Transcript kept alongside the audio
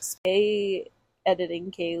Hey,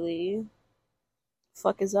 editing Kayleigh.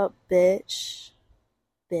 Fuck is up, bitch?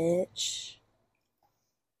 Bitch.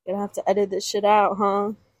 Gonna have to edit this shit out,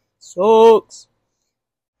 huh? Sucks.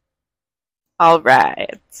 All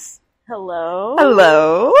right. Hello.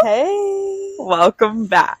 Hello. Hey. Welcome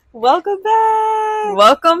back. Welcome back.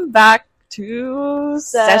 Welcome back to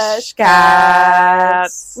Sesh Sesh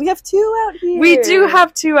Cats. We have two out here. We do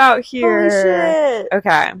have two out here. Holy shit.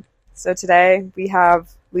 Okay. So today we have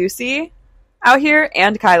Lucy out here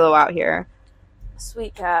and Kylo out here.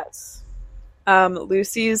 Sweet cats.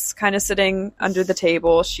 Lucy's kind of sitting under the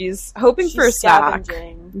table. She's hoping for a snack.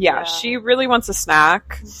 Yeah, she really wants a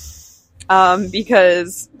snack.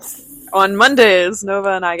 Because on Mondays,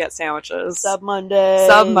 Nova and I get sandwiches. Sub Mondays.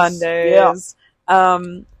 Yeah.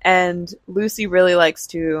 And Lucy really likes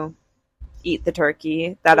to eat the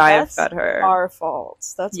turkey that I have fed her. Our fault.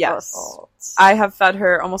 That's our fault. I have fed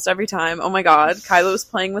her almost every time. Oh my god, Kylo's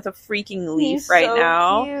playing with a freaking leaf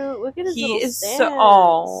now. Cute. Look at his He little is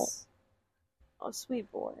stance. Oh,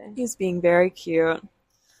 sweet boy. He's being very cute.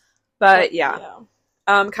 But yeah.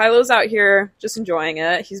 Kylo's out here just enjoying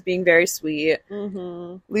it. He's being very sweet.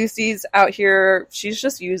 Mm-hmm. Lucy's out here. She's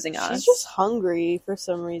just using us. She's just hungry for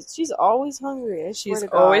some reason. She's always hungry. She's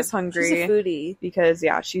always hungry. She's a foodie. Because,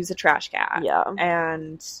 she's a trash cat. Yeah.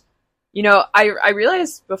 And, I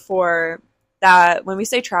realized before that when we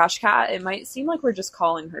say trash cat, it might seem like we're just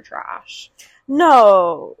calling her trash.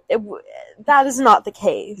 No, that is not the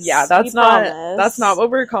case. Yeah, that's not what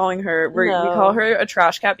we're calling her. We call her a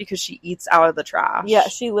trash cat because she eats out of the trash. Yeah,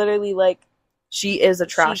 she literally she is a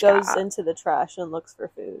trash cat. She goes into the trash and looks for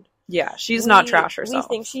food. Yeah, she's not trash herself.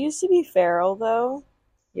 We think she used to be feral though.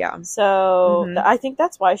 Yeah. So I think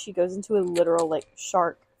that's why she goes into a literal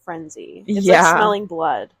shark frenzy. It's like smelling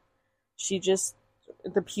blood.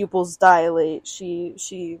 The pupils dilate.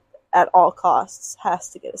 She at all costs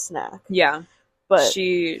has to get a snack. Yeah. But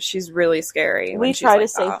she's really scary. We try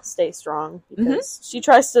to stay strong because she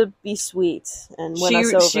tries to be sweet and win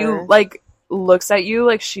us over. She looks at you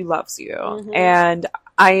like she loves you, and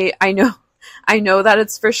I know that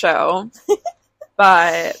it's for show,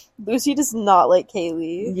 but Lucy does not like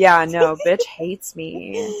Kayleigh. Yeah, no, bitch hates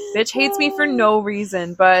me. Bitch hates me for no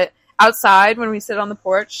reason, but outside when we sit on the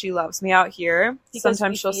porch, she loves me. Out here, because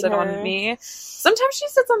sometimes she'll sit on me. Sometimes she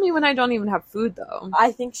sits on me when I don't even have food, though.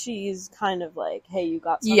 I think she's kind of like, "Hey, you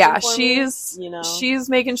got something for me?" She's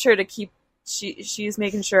making sure to keep. She's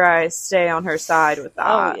making sure I stay on her side with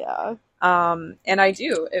that. Oh yeah. And I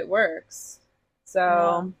do. It works.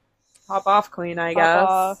 So, hop off, queen. I guess.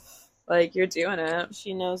 Off. You're doing it.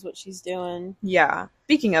 She knows what she's doing. Yeah.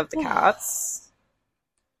 Speaking of the cats.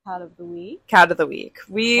 Cat of the week. Cat of the week.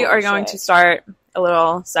 We are going to start a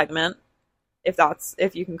little segment,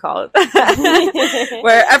 if you can call it that,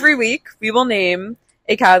 where every week we will name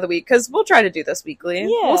a cat of the week, because we'll try to do this weekly.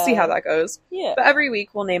 Yeah. We'll see how that goes. Yeah. But every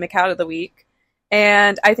week we'll name a cat of the week,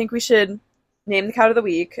 and I think we should name the cat of the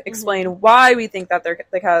week, explain why we think that they're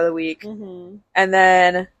the cat of the week, and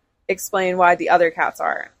then explain why the other cats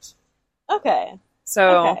aren't. Okay.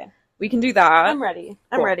 So we can do that. I'm ready.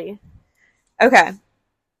 I'm ready. Okay.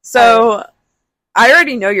 So, I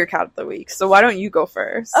already know your cat of the week, so why don't you go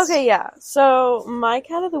first? Okay, yeah. So, my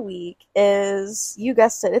cat of the week is, you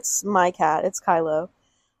guessed it, it's my cat, it's Kylo.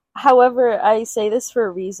 However, I say this for a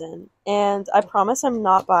reason, and I promise I'm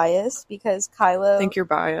not biased, because Kylo... I think you're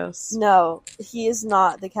biased. No, he is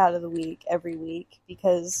not the cat of the week every week,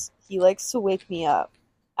 because he likes to wake me up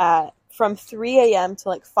from 3 a.m.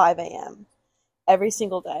 to 5 a.m. every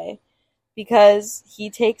single day, because he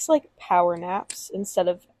takes power naps instead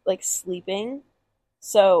of sleeping.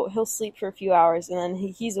 So he'll sleep for a few hours and then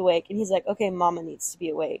he's awake and he's like, okay, mama needs to be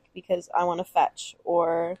awake because I want to fetch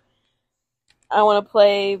or I want to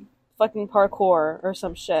play fucking parkour or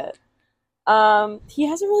some shit. He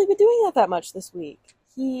hasn't really been doing that much this week.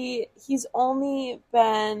 He's only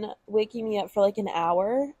been waking me up for an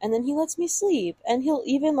hour and then he lets me sleep and he'll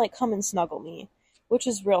even come and snuggle me, which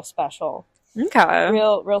is real special. Okay.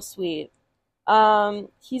 Real sweet.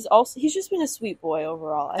 He's just been a sweet boy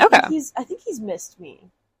overall. I think he's missed me.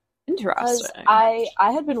 Interesting. I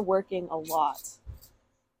had been working a lot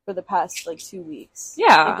for the past 2 weeks.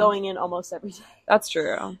 Yeah. Going in almost every day. That's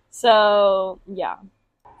true. So, yeah.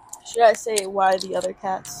 Should I say why the other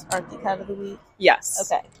cats aren't the cat of the week? Yes.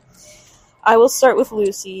 Okay. I will start with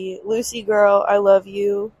Lucy. Lucy, girl, I love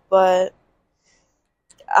you, but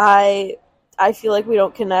I feel like we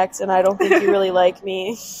don't connect and I don't think you really like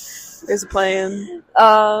me. There's a plane.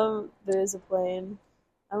 There is a plane.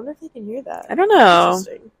 I wonder if they can hear that. I don't know.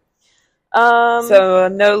 Interesting. So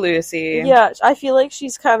no Lucy. Yeah, I feel like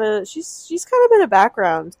she's kind of been a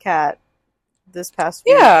background cat this past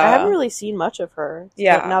week. Yeah. I haven't really seen much of her.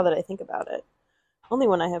 Yeah. Now that I think about it. Only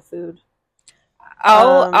when I have food.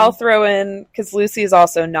 I'll throw in, because Lucy is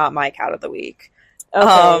also not my cat of the week.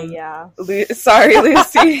 Okay, yeah. Sorry,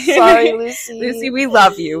 Lucy. Sorry, Lucy. Lucy, we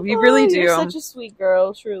love you. We really do. You're such a sweet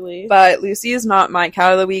girl, truly. But Lucy is not my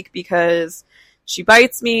cat of the week because she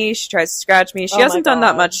bites me, she tries to scratch me. She hasn't done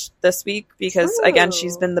that much this week because, again,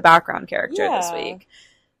 she's been the background character this week.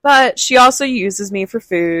 But she also uses me for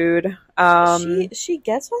food. She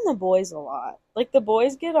gets on the boys a lot. Like, the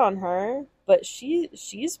boys get on her, but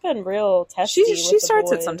she's been real testy. She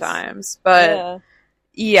starts it sometimes, but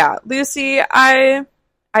yeah, Lucy, I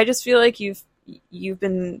just feel like you've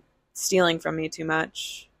been stealing from me too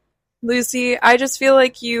much. Lucy, I just feel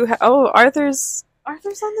like you. Arthur's on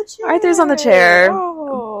the chair. Arthur's on the chair.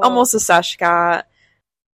 Oh. Almost a sesh cat.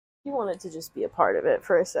 You wanted to just be a part of it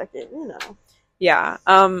for a second, Yeah.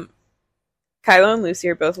 Kayleigh and Lucy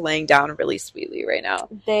are both laying down really sweetly right now.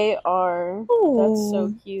 They are. Ooh. That's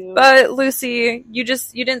so cute. But Lucy, you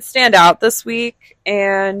didn't stand out this week,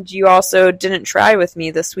 and you also didn't try with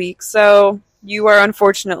me this week, so you are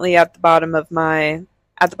unfortunately at the bottom of my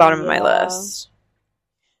list.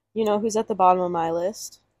 You know who's at the bottom of my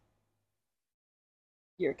list?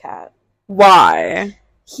 Your cat. Why?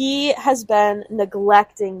 He has been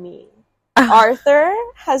neglecting me. Arthur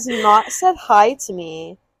has not said hi to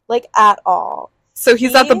me. Like, at all. So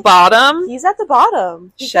he's at the bottom? He's at the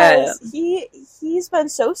bottom. Shit. He's been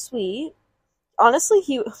so sweet. Honestly,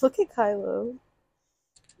 look at Kylo.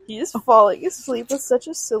 He is falling asleep with such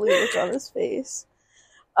a silly look on his face.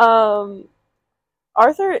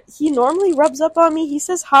 Arthur, he normally rubs up on me. He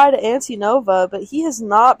says hi to Auntie Nova, but he has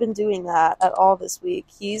not been doing that at all this week.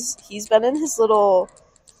 He's been in his little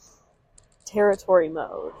territory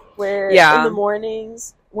mode, where in the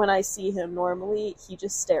mornings, when I see him normally, he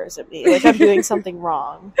just stares at me like I'm doing something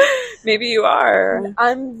wrong. Maybe you are.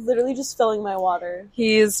 I'm literally just filling my water.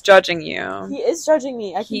 He's judging you. He is judging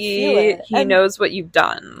me. I can feel it. He knows what you've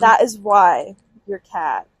done. That is why your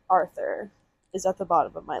cat, Arthur, is at the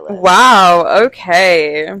bottom of my list. Wow,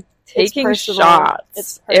 okay. Taking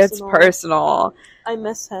shots. It's personal. I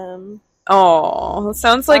miss him. Oh,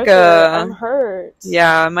 sounds like Arthur, I'm hurt.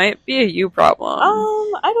 Yeah, might be a you problem.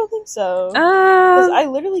 I don't think so. Because I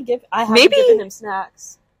literally haven't given him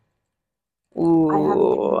snacks. Ooh. I haven't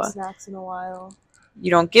given him snacks in a while.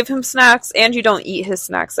 You don't give him snacks, and you don't eat his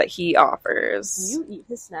snacks that he offers. Do you eat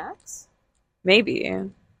his snacks? Maybe.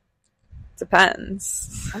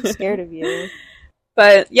 Depends. I'm scared of you.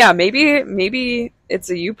 But yeah, maybe it's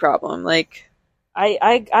a you problem. Like, he's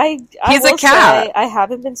a cat. I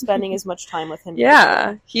haven't been spending as much time with him.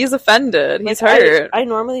 Yeah, he's offended. He's hurt. I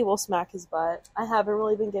normally will smack his butt. I haven't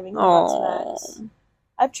really been giving him butt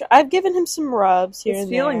smacks. I've given him some rubs here and there.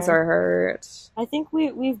 His feelings are hurt. I think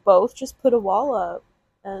we've both just put a wall up,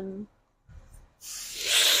 and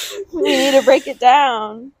we need to break it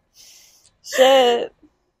down. Shit.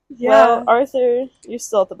 Yeah. Well, Arthur, you're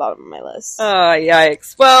still at the bottom of my list.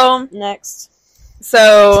 Yikes. Well, next.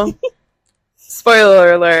 So,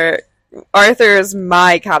 spoiler alert, Arthur is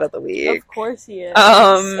my cat of the week. Of course he is.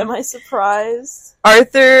 Am I surprised?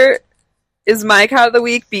 Arthur is my cat of the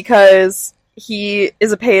week because he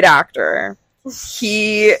is a paid actor.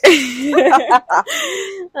 This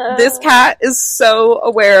cat is so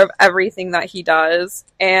aware of everything that he does,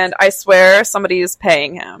 and I swear somebody is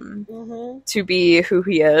paying him to be who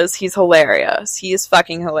he is. He's hilarious. He is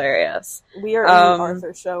fucking hilarious. We are in the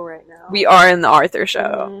Arthur show right now. We are in the Arthur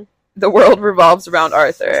show. The world revolves around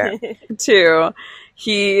Arthur, too.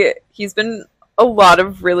 He's been a lot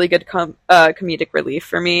of really good comedic relief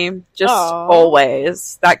for me. Just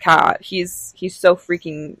always. That cat. He's so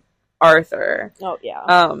freaking Arthur. Oh,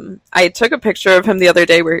 yeah. I took a picture of him the other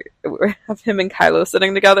day where of him and Kylo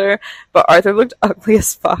sitting together, but Arthur looked ugly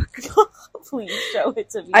as fuck. Please show it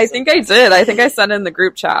to me. I think I did. I think I sent it in the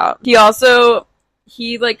group chat.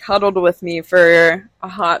 He like cuddled with me for a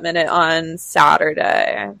hot minute on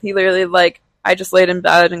Saturday. He literally I just laid in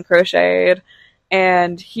bed and crocheted,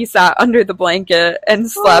 and he sat under the blanket and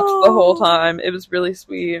slept the whole time. It was really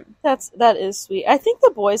sweet. That is sweet. I think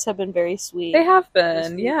the boys have been very sweet. They have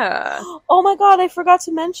been, yeah. Oh my god, I forgot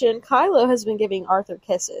to mention, Kylo has been giving Arthur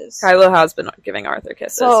kisses. Kylo has been giving Arthur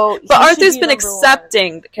kisses. But Arthur's been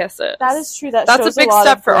accepting the kisses. That is true. That's a big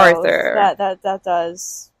step for Arthur. That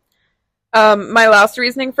does. My last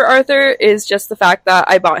reasoning for Arthur is just the fact that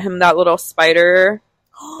I bought him that little spider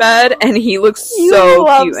bed, and he looks so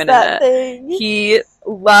cute in it. Thing. He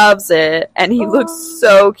loves it, and he looks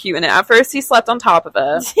so cute in it. At first, he slept on top of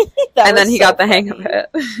it, and then he got the hang of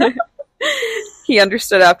it. He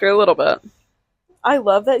understood after a little bit. I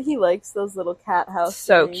love that he likes those little cat house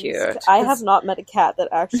So things. cute. I have not met a cat that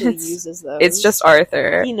actually uses those. It's just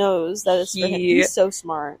Arthur. He knows that it's for him. He's so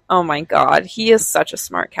smart. Oh my god, he is such a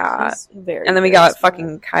smart cat. He's very, and then we very got smart.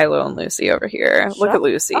 fucking Kayleigh and Lucy over here. Shut Look at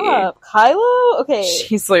Lucy. up. Kayleigh? Okay.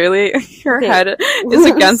 She's literally, her head is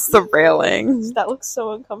against the railing. That looks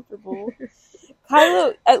so uncomfortable.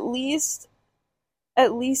 Kayleigh, at least,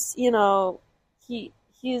 you know, he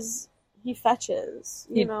fetches,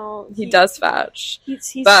 you know. He does fetch.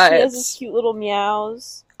 He but has his cute little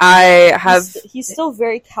meows. He's still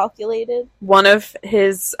very calculated. One of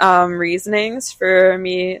his reasonings for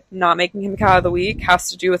me not making him cat of the week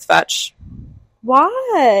has to do with fetch.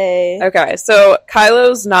 Why? Okay, so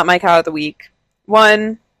Kylo's not my cat of the week.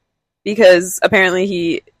 One, because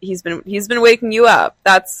apparently he's been waking you up.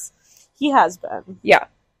 He has been. Yeah.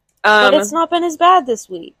 But it's not been as bad this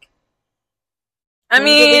week. I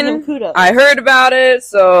mean, I heard about it,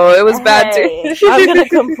 so it was bad too. I'm gonna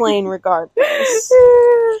complain regardless.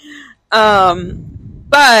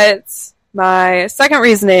 But my second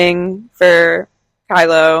reasoning for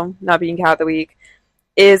Kayleigh not being cat of the week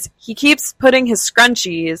is he keeps putting his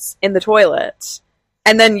scrunchies in the toilet,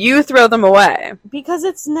 and then you throw them away. Because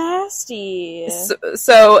it's nasty.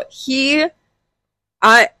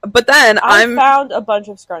 I found a bunch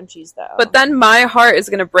of scrunchies though. But then my heart is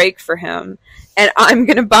gonna break for him, and I'm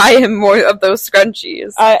gonna buy him more of those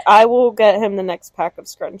scrunchies. I will get him the next pack of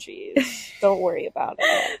scrunchies. Don't worry about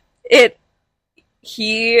it.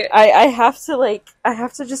 I have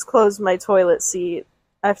to just close my toilet seat.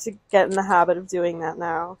 I have to get in the habit of doing that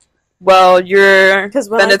now. Well, it's your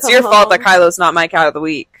fault that Kylo's not my cat of the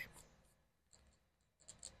week.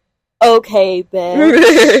 Okay, Ben.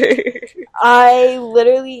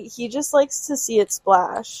 He just likes to see it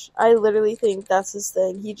splash. I literally think that's his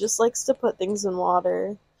thing. He just likes to put things in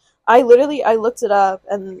water. I looked it up,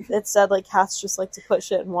 and it said, like, cats just like to put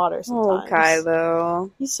shit in water sometimes. Oh,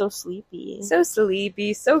 Kylo. He's so sleepy. So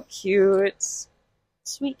sleepy, so cute.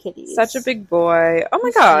 Sweet kitties. Such a big boy. Oh my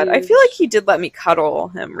god, huge. I feel like he did let me cuddle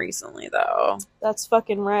him recently, though. That's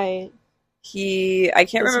fucking right. I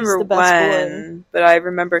can't remember when, but I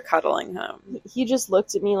remember cuddling him. He just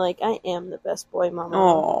looked at me like, I am the best boy, Mama.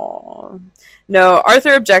 Oh no,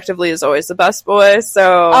 Arthur objectively is always the best boy,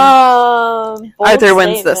 so Arthur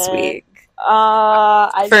wins this week.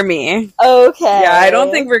 For me. Okay. Yeah, I don't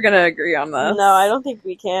think we're gonna agree on this. No, I don't think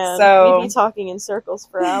we can. So, we'd be talking in circles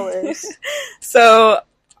for hours. So,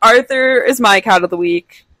 Arthur is my cat of the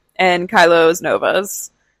week, and Kayleigh is Nova's.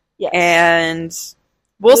 Yes. And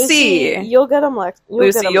we'll see. You'll get him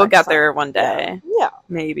Lucy, you'll get there one day. Yeah.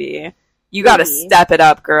 Maybe. You gotta step it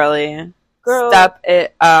up, girly. Girl, step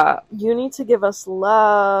it up. You need to give us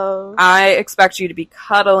love. I expect you to be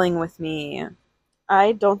cuddling with me.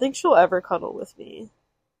 I don't think she'll ever cuddle with me.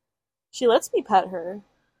 She lets me pet her.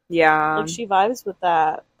 Yeah. Like, she vibes with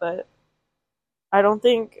that, but I don't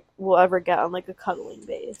think we'll ever get on, like, a cuddling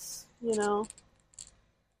base, you know?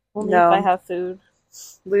 Only if I have food.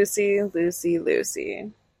 Lucy.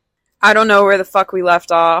 I don't know where the fuck we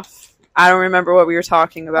left off. I don't remember what we were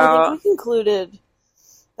talking about. I think we concluded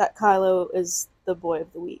that Kayleigh is the boy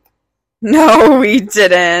of the week. No, we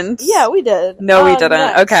didn't. Yeah, we did. No, we didn't.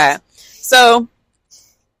 Next. Okay. So...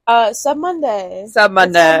 Sub Monday.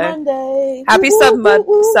 Happy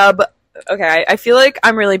sub. Okay, I feel like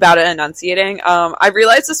I'm really bad at enunciating. I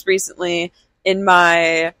realized this recently in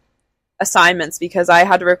my assignments because I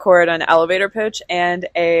had to record an elevator pitch and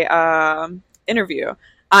a interview.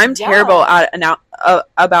 I'm terrible at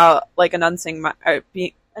about like enunciating.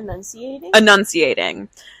 Enunciating.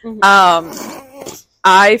 Mm-hmm.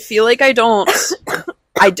 I feel like I don't.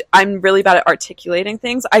 I'm really bad at articulating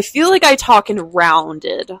things. I feel like I talk in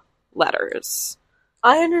rounded letters.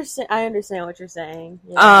 I understand what you're saying.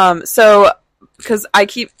 Yeah. So because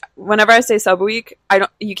whenever I say sub week,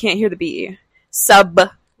 you can't hear the B. Sub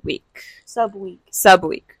week.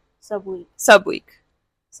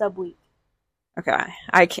 Okay,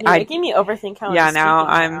 I can't. You're making me overthink how. Yeah,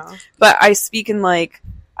 now. But I speak in like.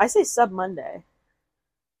 I say sub Monday.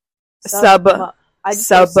 Sub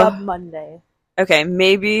Monday. Okay,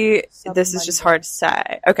 maybe this is just hard to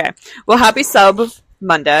say. Okay, well, happy Sub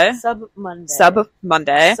Monday. Sub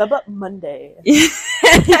Monday.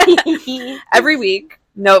 Every week,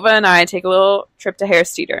 Nova and I take a little trip to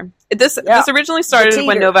Harris-Teeter. This originally started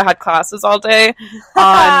when Nova had classes all day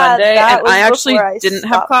on Monday, and I actually didn't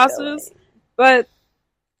have classes. But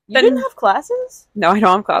you didn't have classes? No, I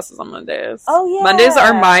don't have classes on Mondays. Oh yeah, Mondays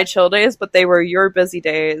are my chill days, but they were your busy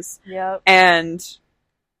days. Yep. And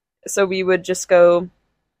so we would just go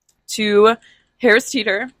to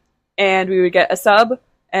Harris-Teeter, and we would get a sub,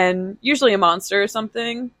 and usually a monster or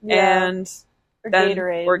something, and Or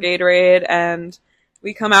Gatorade. Or Gatorade, and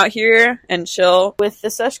we come out here and chill. With the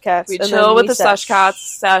Sesh Cats. We chill with the Sesh Cats,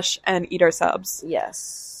 sesh, and eat our subs.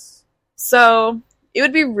 Yes. So, it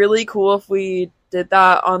would be really cool if we did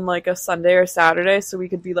that on, like, a Sunday or Saturday, so we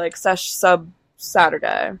could be, like, sesh sub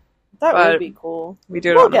Saturday. That would be cool. We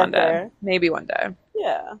do it on Monday. There. Maybe one day.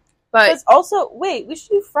 Yeah. But also, wait, we should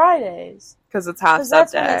do Fridays. Because it's half sub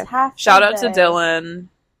day. Shout out to Dylan,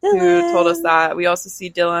 who told us that. We also see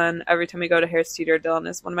Dylan every time we go to Harris Teeter. Dylan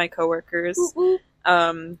is one of my coworkers.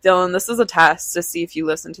 Dylan, this is a test to see if you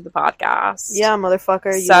listen to the podcast. Yeah,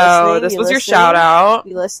 motherfucker. You so listening? This was your shout out.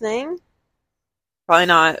 You listening? Probably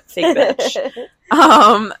not. Fake bitch.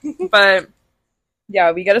 But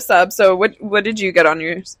yeah, we get a sub. So what did you get on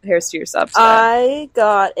your Harris Teeter sub today? I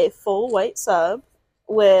got a full white sub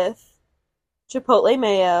with chipotle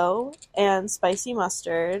mayo and spicy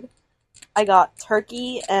mustard. I got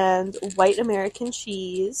turkey and white American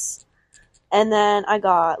cheese. And then I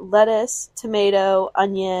got lettuce, tomato,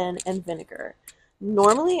 onion, and vinegar.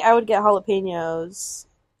 Normally I would get jalapenos,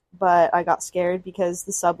 but I got scared because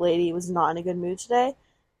the sub lady was not in a good mood today.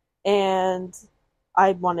 And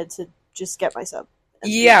I wanted to just get my sub.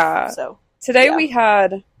 Yeah. So today we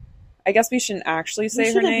had... I guess we shouldn't actually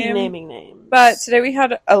say her name. Be naming names. But today we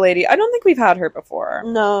had a lady. I don't think we've had her before.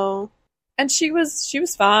 No. And she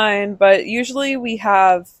was fine, but usually we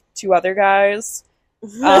have two other guys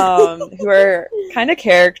who are kind of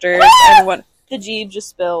characters and what the G just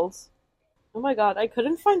spilled. Oh my god, I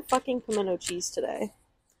couldn't find fucking pimento cheese today.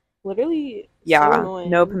 Literally so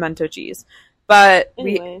no pimento cheese. But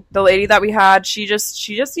anyway. The lady that we had, she just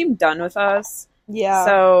seemed done with us. Yeah.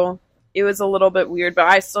 So it was a little bit weird, but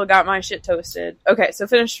I still got my shit toasted. Okay, so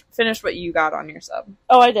finish what you got on your sub.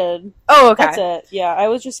 Oh, I did. Oh, okay. That's it. Yeah, I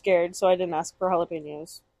was just scared, so I didn't ask for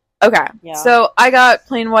jalapenos. Okay. Yeah. So I got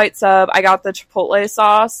plain white sub. I got the chipotle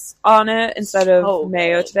sauce on it instead of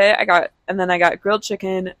mayo today. And then I got grilled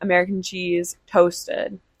chicken, American cheese,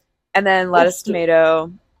 toasted, and then lettuce,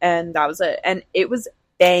 tomato, and that was it. And it was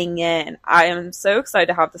banging. I am so excited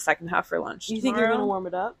to have the second half for lunch. You think you're gonna warm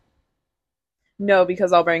it up? No,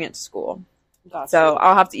 because I'll bring it to school. Gotcha. So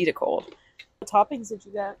I'll have to eat it cold. What toppings did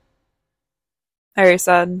you get? I already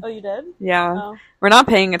said. Oh, you did? Yeah. Oh. We're not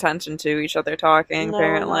paying attention to each other talking,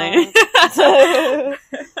 apparently.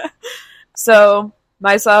 So,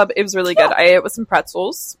 my sub, it was really good. I ate it with some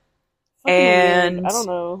pretzels. And weird. I don't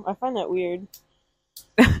know. I find that weird.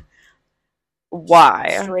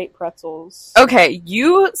 Why? Straight pretzels. Okay,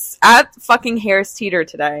 you at fucking Harris Teeter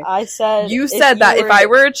today. I said you said that if I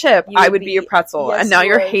were a chip, I would be a pretzel, yes, and now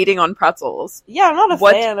you're hating on pretzels. Yeah, I'm not a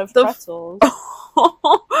fan of pretzels.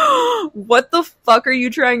 What the fuck are you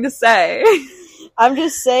trying to say? I'm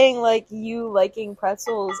just saying, like, you liking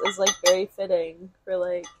pretzels is like very fitting for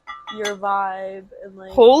like your vibe and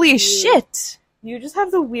like. Holy shit! You just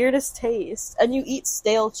have the weirdest taste, and you eat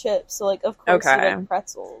stale chips, so like of course you like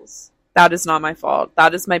pretzels. That is not my fault.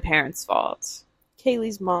 That is my parents' fault.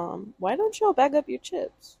 Kayleigh's mom. Why don't y'all bag up your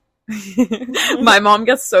chips? My mom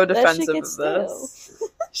gets so defensive of this.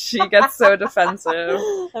 She gets so defensive.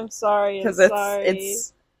 I'm sorry. Because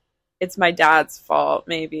it's my dad's fault,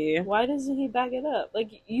 maybe. Why doesn't he bag it up?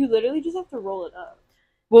 Like, you literally just have to roll it up.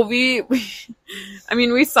 Well, we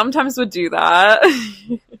sometimes would do that.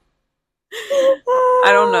 I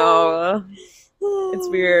don't know. It's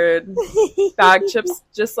weird. Bag chips,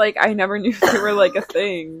 just like, I never knew they were like a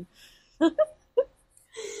thing.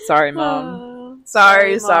 Sorry, Mom.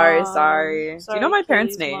 Sorry. Do you know my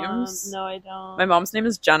parents' names? Mom. No, I don't. My mom's name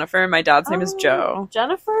is Jennifer, and my dad's name is Joe.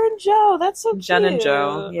 Jennifer and Joe, that's so cute. Jen and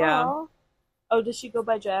Joe, yeah. Aww. Oh, does she go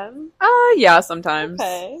by Jen? Yeah, sometimes.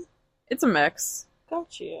 Okay. It's a mix.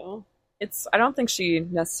 Got you. I don't think she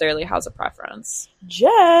necessarily has a preference.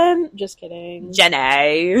 Jen! Just kidding.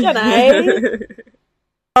 Jenny.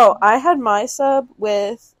 Oh, I had my sub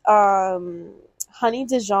with honey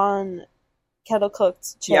Dijon kettle cooked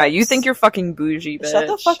chips. Yeah, you think you're fucking bougie, bitch. Shut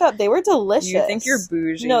the fuck up. They were delicious. You think you're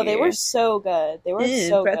bougie. No, they were so good. They were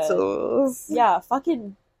so pretzels. Good. Yeah,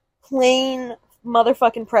 fucking plain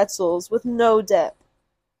motherfucking pretzels with no dip.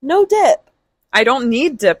 No dip. I don't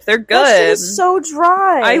need dip. They're good. That shit is so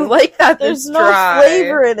dry. I like that. There's it's no dry.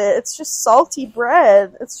 flavor in it. It's just salty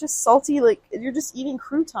bread. It's just salty, like, you're just eating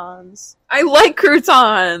croutons. I like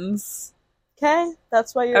croutons. Okay?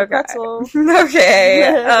 That's why you're a pretzel. Okay.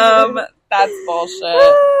 That's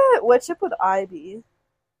bullshit. What chip would I be?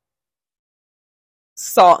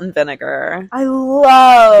 Salt and vinegar. I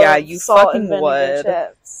love Yeah, you salt fucking and vinegar would.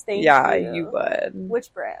 chips. Thank you would.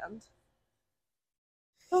 Which brand?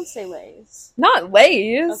 Don't say Lay's. Not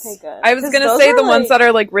Lay's. Okay, good. I was gonna say the ones that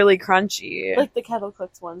are like really crunchy. Like the kettle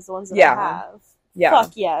cooked ones, the ones that I have. Yeah.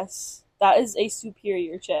 Fuck yes. That is a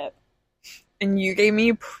superior chip. And you gave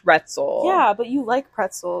me pretzel. Yeah, but you like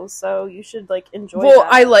pretzels, so you should, like, enjoy Well,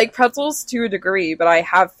 that. I like pretzels to a degree, but I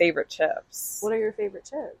have favorite chips. What are your favorite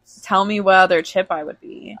chips? Tell me what other chip I would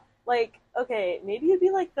be. Like, okay, maybe it'd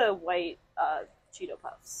be, like, the white Cheeto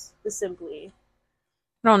Puffs. The Simply.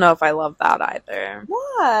 I don't know if I love that either.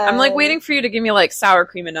 Why? I'm, like, waiting for you to give me, like, sour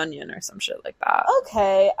cream and onion or some shit like that.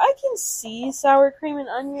 Okay, I can see sour cream and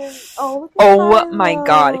onion. Oh, look at Oh my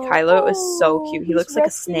god, Kayleigh is so cute. He looks like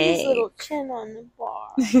a snake. His little chin on the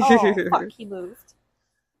bar. Oh, fuck, he moved.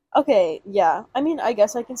 Okay, yeah. I mean, I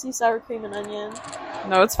guess I can see sour cream and onion.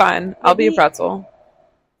 No, it's fine. I'll be a pretzel.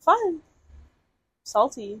 Fine.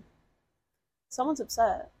 Salty. Someone's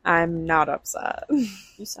upset. I'm not upset.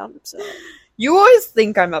 You sound upset. You always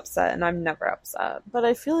think I'm upset, and I'm never upset. But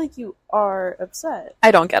I feel like you are upset.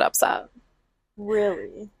 I don't get upset.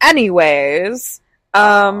 Really? Anyways,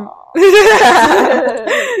 anything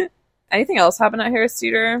else happen at Harris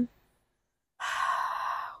Teeter?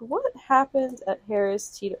 What happened at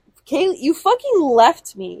Harris Teeter? Kayleigh, you fucking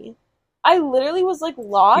left me. I literally was, like,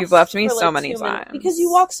 lost. You've left me for, so like, many 2 minutes. times. Because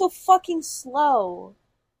you walk so fucking slow.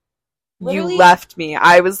 Literally, you left me.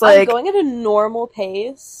 I was like... I'm going at a normal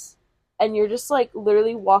pace, and you're just, like,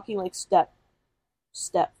 literally walking, like, step,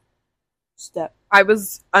 step, step. I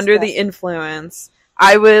was under the influence.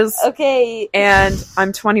 I was... Okay. And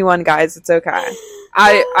I'm 21, guys. It's okay.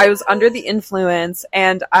 I was under the influence,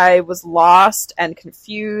 and I was lost and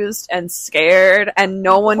confused and scared, and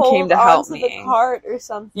no one came to help me. The cart or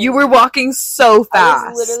something. You were walking so fast. I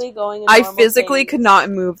was literally going. I physically could not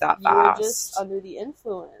move that fast. You were just under the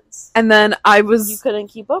influence. And then I was. You couldn't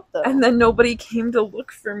keep up though. And then nobody came to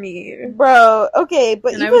look for me, bro. Okay,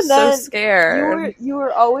 but and even I was then, so scared. You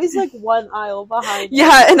were always like one aisle behind.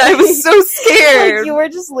 Yeah, and I was so scared. Like, you were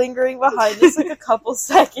just lingering behind us like a couple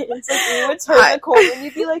seconds. Like you would turn the corner and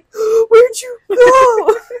you'd be like, "Where'd you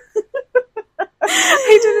go?"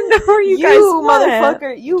 I didn't know where you guys went.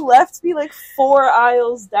 Motherfucker, you left me like 4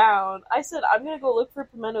 aisles down. I said, I'm gonna go look for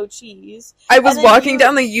pimento cheese. I was walking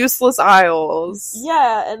down the useless aisles.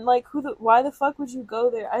 Yeah, and like, why the fuck would you go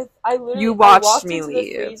there? I literally... You watched me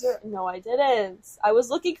leave. No, I didn't. I was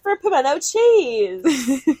looking for pimento cheese.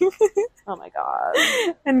 Oh my god.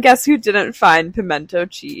 And guess who didn't find pimento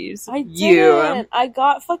cheese? I didn't. I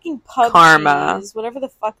got fucking pub Karma. cheese, whatever the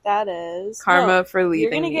fuck that is. Karma for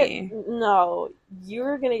leaving me. No,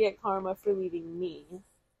 you're gonna get karma for leaving me.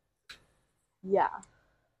 Yeah.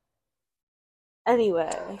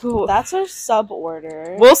 Anyway, that's our sub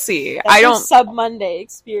order. We'll see. That's I don't sub Monday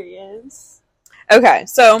experience. Okay,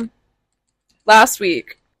 so last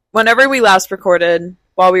week, whenever we last recorded,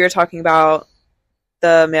 while we were talking about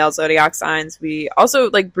the male zodiac signs, we also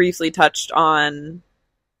like briefly touched on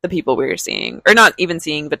the people we were seeing, or not even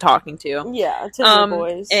seeing, but talking to. Yeah, Tinder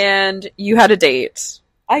boys. And you had a date.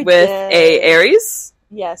 I with did. a Aries?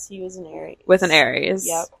 Yes, he was an Aries. With an Aries.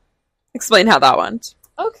 Yep. Explain how that went.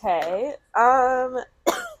 Okay.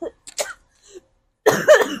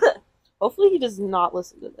 Hopefully he does not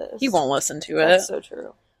listen to this. He won't listen to it. That's so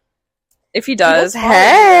true. If he does,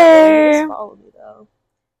 hey! He does follow me, though.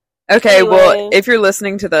 Okay, anyway, well, if you're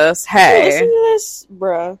listening to this, hey. Listen to this,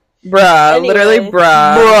 bruh. Bruh, anyway, literally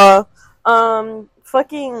bruh.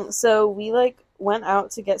 Fucking, so we, like, went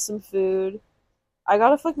out to get some food. I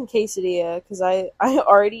got a fucking quesadilla, because I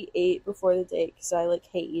already ate before the date, because I, like,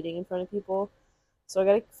 hate eating in front of people. So I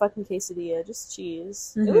got a fucking quesadilla, just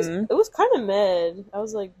cheese. Mm-hmm. It was kind of mid. I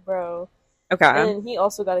was like, bro. Okay. And he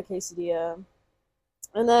also got a quesadilla.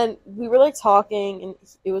 And then we were, like, talking, and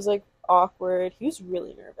it was, like, awkward. He was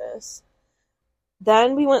really nervous.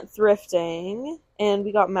 Then we went thrifting, and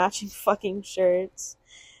we got matching fucking shirts.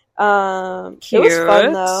 Cute. It was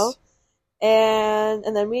fun, though.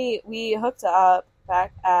 And then we hooked up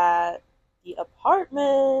back at the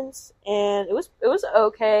apartment, and it was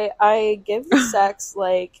okay. I give the sex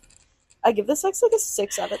like a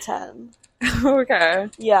 6 out of 10. Okay.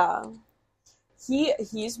 Yeah.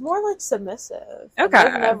 He's more like submissive. Okay.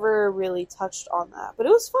 I've never really touched on that, but it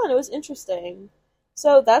was fun. It was interesting.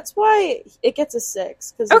 So that's why it gets a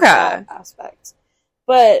 6 because of that aspect.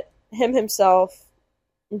 But himself,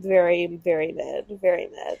 very, very mid, very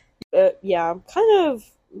mid. Yeah, kind of.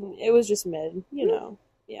 It was just mid, you know.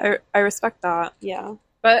 Yeah, I respect that. Yeah,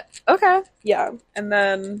 but okay. Yeah, and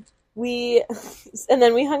then we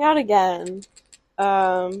hung out again.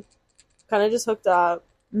 Kind of just hooked up.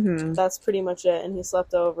 Mm-hmm. That's pretty much it. And he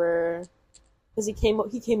slept over because he came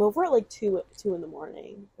over at like 2 in the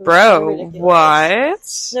morning. Bro,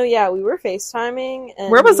 what? No, yeah, we were FaceTiming. And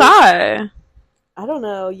where was I? I don't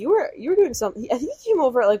know. You were doing something. I think he came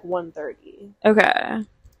over at like 1:30. Okay.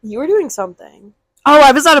 You were doing something. Oh,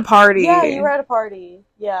 I was at a party. Yeah, you were at a party.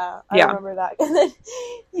 Yeah, I remember that. And then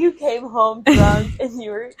you came home drunk and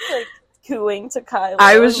you were like cooing to Kayleigh.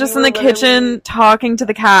 I was just in the kitchen talking to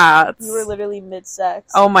the cats. You were literally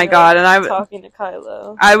mid-sex. Oh my god, and I was talking to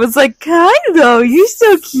Kayleigh. I was like, Kayleigh, you're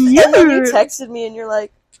so cute. And then you texted me and you're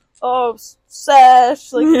like, oh,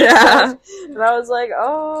 sesh. Like, yeah. And I was like,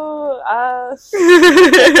 oh,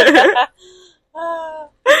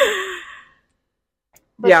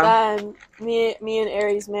 But then, me and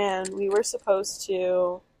Aries Man, we were supposed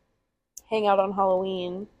to hang out on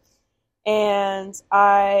Halloween. And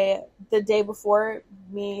the day before,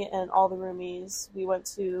 me and all the roomies, we went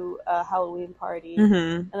to a Halloween party.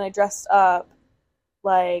 And I dressed up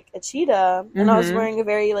like a cheetah. And I was wearing a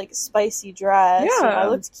very, like, spicy dress. Yeah. And I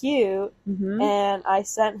looked cute. And I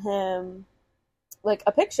sent him, like,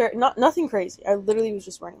 a picture. Nothing crazy. I literally was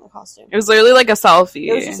just wearing the costume. It was literally like a selfie.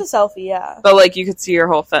 It was just a selfie, yeah. But, like, you could see your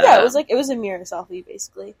whole face. Yeah, it was a mirror selfie,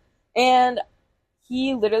 basically. And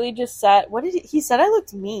he literally just said, he said I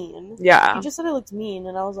looked mean. Yeah. He just said I looked mean,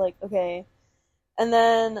 and I was like, okay. And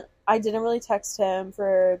then I didn't really text him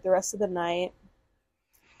for the rest of the night.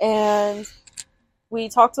 And we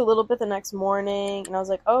talked a little bit the next morning, and I was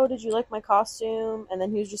like, oh, did you like my costume? And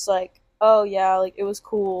then he was just like, oh, yeah, like, it was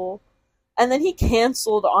cool. And then he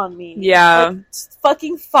canceled on me. Yeah. Like,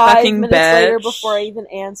 fucking 5 minutes later before I even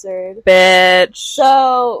answered. Bitch.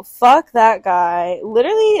 So, fuck that guy.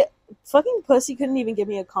 Literally, fucking pussy couldn't even give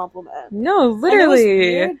me a compliment. No, literally. And it was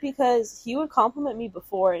weird because he would compliment me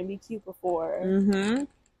before and be cute before.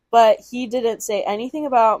 But he didn't say anything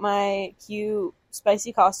about my cute,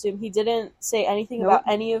 spicy costume. He didn't say anything about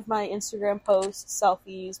any of my Instagram posts,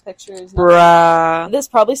 selfies, pictures. Bruh. This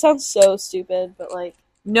probably sounds so stupid, but, like,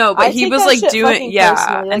 no, but he was, like, doing,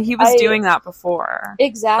 like, and he was doing that before.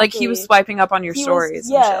 Exactly. Like, he was swiping up on your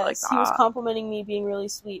stories and shit like that. He was complimenting me being really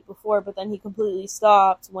sweet before, but then he completely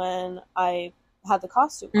stopped when I had the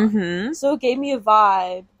costume on. So it gave me a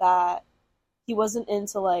vibe that he wasn't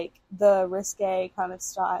into, like, the risque kind of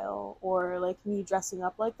style, or, like, me dressing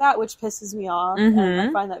up like that, which pisses me off, and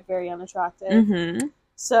I find that very unattractive.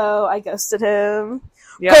 So I ghosted him.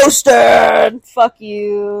 Yep. Ghosted! Fuck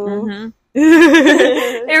you.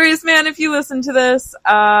 Aries Man, if you listen to this,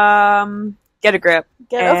 get a grip.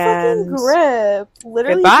 Get a fucking grip.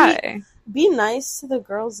 Literally, goodbye. Be nice to the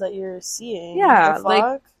girls that you're seeing. Yeah,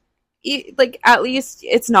 like at least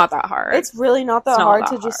it's not that hard. It's really not that hard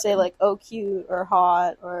to just say, like, oh, cute or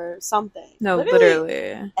hot or something. No,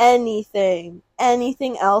 literally anything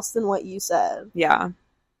else than what you said. Yeah,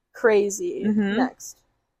 crazy. Next,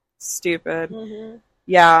 stupid.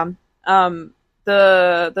 Yeah.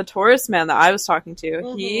 The Taurus man that I was talking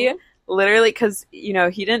to, he literally, because, you know,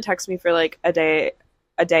 he didn't text me for, like, a day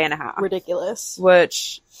and a half. Ridiculous.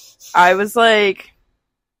 Which I was, like,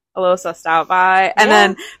 a little sussed out by.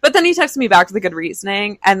 And but then he texted me back with a good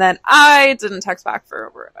reasoning, and then I didn't text back for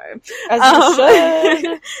over a day. As you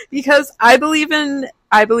should. Because I believe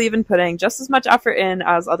in putting just as much effort in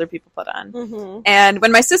as other people put in. And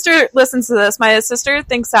when my sister listens to this, my sister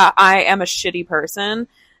thinks that I am a shitty person.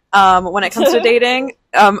 When it comes to dating,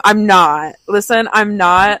 I'm not. Listen, I'm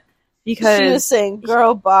not, because she was saying,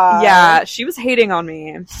 girl, bye. Yeah, she was hating on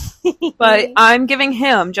me. But I'm giving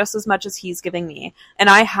him just as much as he's giving me. And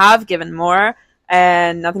I have given more,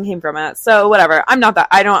 and nothing came from it. So, whatever. I'm not that.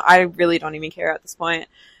 I really don't even care at this point.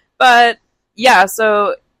 But, yeah,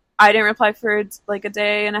 so I didn't reply for, like, a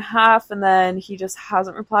day and a half, and then he just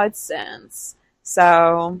hasn't replied since.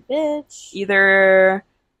 So, bitch. Either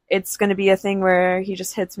it's going to be a thing where he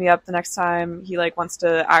just hits me up the next time he, like, wants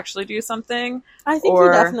to actually do something. I think he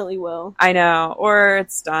definitely will. I know. Or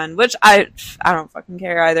it's done. Which I don't fucking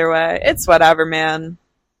care either way. It's whatever, man.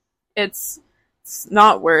 It's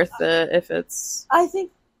not worth it if it's... I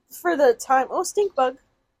think for the time... Oh, stink bug.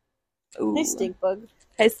 Ooh. Hey, stink bug.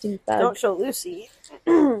 Hey, stink bug. Don't show Lucy.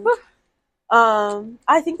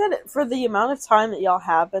 I think that for the amount of time that y'all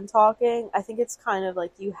have been talking, I think it's kind of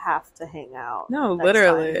like you have to hang out. No,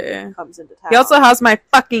 literally. He comes into town. He also has my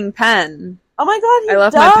fucking pen. Oh my god, I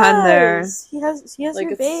left my pen there. He has like,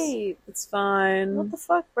 your vape. It's fine. What the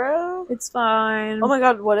fuck, bro? It's fine. Oh my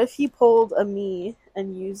god, what if he pulled a me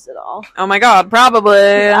and used it all? Oh my god, probably.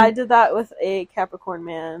 I did that with a Capricorn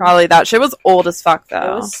man. Probably. That shit was old as fuck,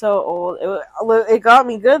 though. It was so old. It got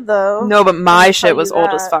me good, though. No, but my shit was old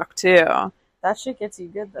as fuck, too. That shit gets you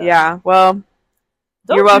good, though. Yeah, well,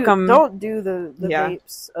 you're welcome. Don't do the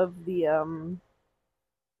vapes of the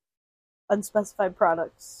unspecified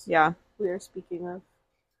products. Yeah. We are speaking of.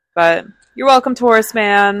 But you're welcome, Taurus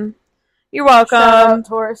man. You're welcome. Shout out,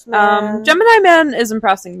 Taurus man. Gemini man is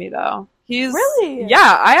impressing me, though. He's really?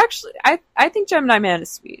 Yeah, I think Gemini man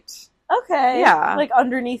is sweet. Okay. Yeah. Like,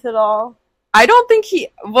 underneath it all. I don't think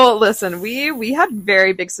well, listen, we had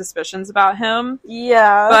very big suspicions about him.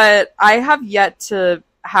 Yeah. But I have yet to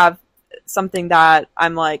have something that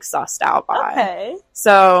I'm, like, sussed out by. Okay.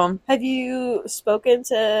 So. Have you spoken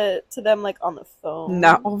to them, like, on the phone?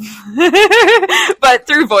 No. But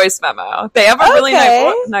through voice memo. They have a really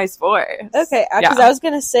nice voice. Okay, because I was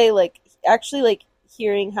gonna say, like, actually, like,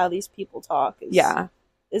 hearing how these people talk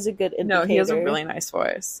is a good indicator. No, he has a really nice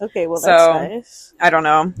voice. Okay, well, that's nice. I don't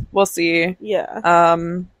know. We'll see. Yeah. Are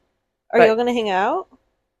y'all gonna hang out?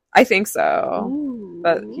 I think so. Ooh.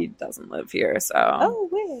 But he doesn't live here, so. Oh,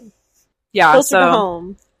 weird. Yeah, closer to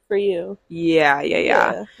home for you.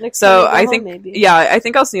 Yeah. Next so time I you go think, home, maybe. I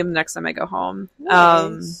think I'll see him next time I go home.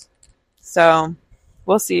 Nice. So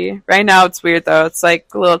we'll see. Right now it's weird though. It's like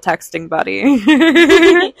a little texting buddy.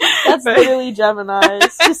 That's literally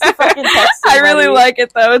Gemini's. Just a fucking texting I really buddy. like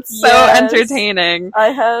it though. It's so entertaining.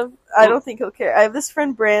 I don't think he'll care. I have this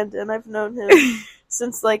friend Brandon. I've known him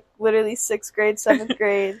since like literally 6th grade, 7th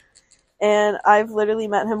grade. And I've literally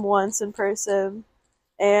met him once in person.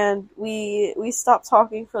 And we stopped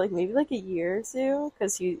talking for like maybe like a year or two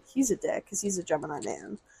because he's a dick because he's a Gemini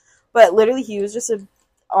man. But literally he was just an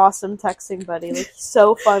awesome texting buddy. Like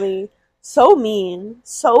so funny, so mean,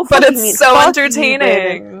 so fucking but it's mean. So fuck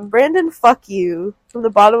entertaining. You, Brandon, fuck you from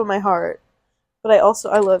the bottom of my heart. But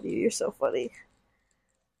I love you. You're so funny.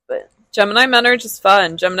 But Gemini men are just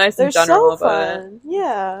fun. Geminis in general, so fun.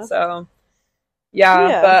 Yeah. So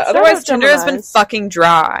yeah, but otherwise Tinder has been fucking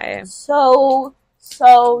dry. So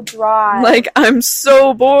dry. Like, I'm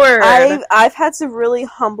so bored. I've had to really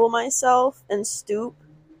humble myself and stoop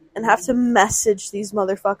and have to message these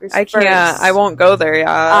motherfuckers I can't. I won't go there yet.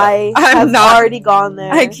 I'm already gone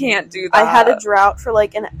there. I can't do that. I had a drought for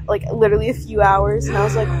like literally a few hours and I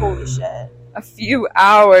was like, holy shit. A few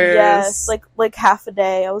hours? Yes. Like half a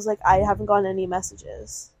day. I was like, I haven't gotten any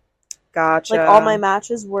messages. Gotcha. Like, all my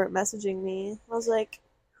matches weren't messaging me. I was like,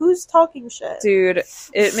 who's talking shit? Dude,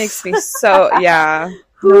 it makes me so... Yeah.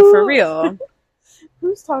 No, for real.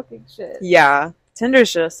 Who's talking shit? Yeah.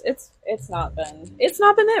 Tinder's just... It's not been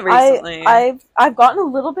it recently. I've gotten a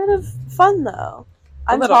little bit of fun, though.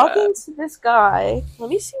 I'm talking to this guy. Let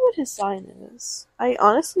me see what his sign is. I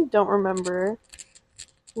honestly don't remember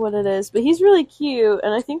what it is, but he's really cute,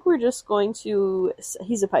 and I think we're just going to...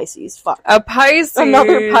 He's a Pisces. Fuck. A Pisces?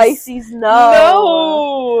 Another Pisces?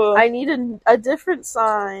 No! I need a different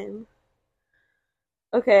sign.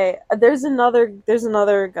 Okay, there's another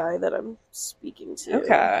guy that I'm speaking to.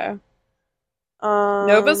 Okay.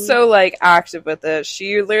 Nova's so, like, active with it.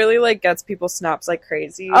 She literally, like, gets people's snaps like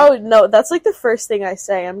crazy. Oh, no, that's, like, the first thing I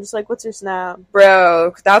say. I'm just like, what's your snap?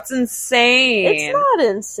 Bro, that's insane. It's not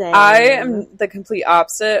insane. I am the complete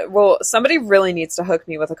opposite. Well, somebody really needs to hook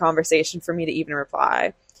me with a conversation for me to even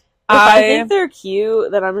reply. If I think they're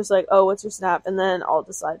cute, then I'm just like, oh, what's your snap? And then I'll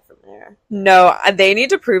decide from there. No, they need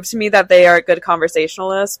to prove to me that they are a good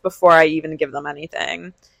conversationalist before I even give them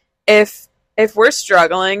anything. If we're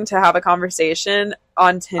struggling to have a conversation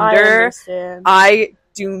on Tinder, I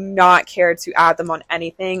do not care to add them on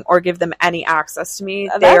anything or give them any access to me.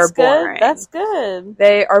 They are boring. That's good.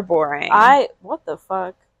 They are boring. What the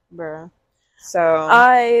fuck, bruh? So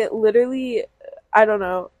I literally, I don't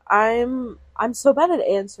know. I'm so bad at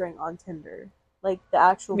answering on Tinder, like the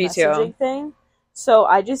actual messaging thing. So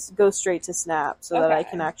I just go straight to Snap so that I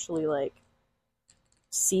can actually like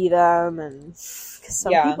see them, and because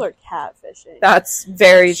some people are catfishing. That's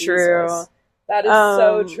very true. That is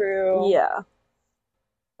so true. Yeah.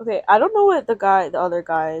 Okay, I don't know what the other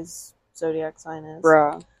guy's zodiac sign is.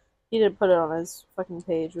 Bruh. He didn't put it on his fucking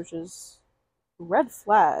page, which is a red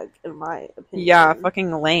flag in my opinion. Yeah,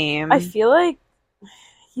 fucking lame. I feel like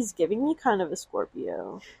he's giving me kind of a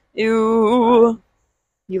Scorpio. Ew.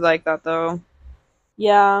 You like that though?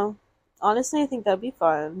 Yeah. Honestly, I think that'd be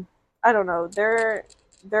fun. I don't know. They're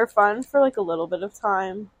fun for like a little bit of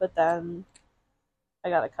time, but then I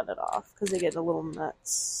gotta cut it off because they get a little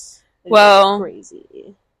nuts. They get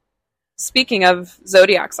crazy. Speaking of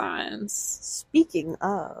zodiac signs.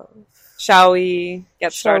 Shall we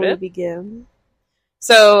get started? Shall we begin?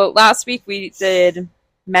 So last week we did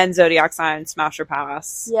men's zodiac sign smash or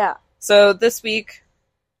pass. Yeah. So this week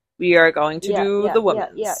we are going to do the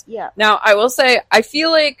women's. Yeah. Now I will say I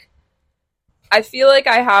feel like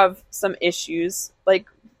I have some issues. Like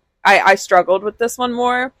I struggled with this one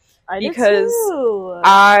more because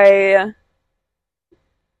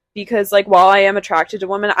like while I am attracted to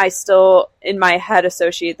women, I still in my head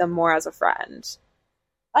associate them more as a friend.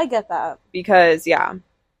 I get that. Because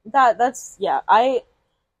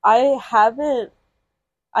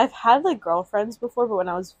I've had like girlfriends before, but when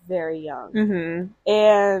I was very young. Mm-hmm.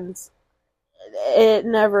 And it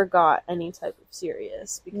never got any type of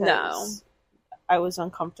serious because I was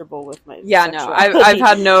uncomfortable with my sexuality. I've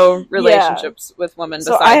had no relationships with women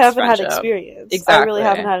besides so I haven't friendship. had experience. Exactly. I really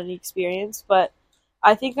haven't had any experience, but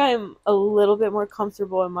I think I'm a little bit more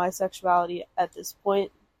comfortable in my sexuality at this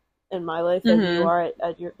point in my life than you are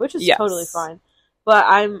at your, which is totally fine. But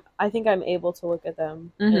I think I'm able to look at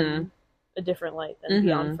them in a different light than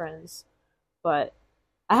beyond friends. But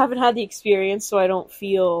I haven't had the experience, so I don't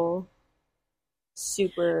feel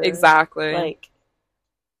super like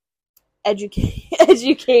educated.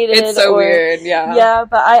 It's so weird, yeah.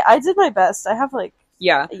 But I did my best. I have like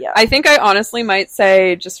yeah. I think I honestly might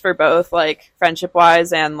say just for both like friendship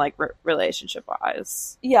wise and like relationship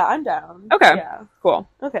wise. Yeah, I'm down. Okay, yeah, cool.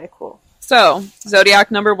 Okay, cool. So Zodiac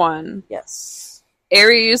number 1. Yes,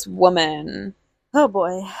 Aries woman. Oh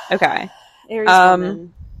boy. Okay. Aries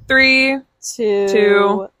woman. 3,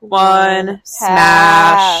 2, 1,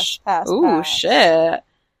 smash. Pass. Ooh, shit.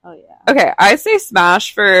 Oh yeah. Okay, I say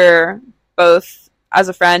smash for both as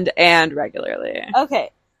a friend and regularly. Okay,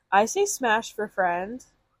 I say smash for friend,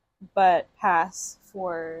 but pass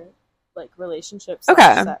for like relationships.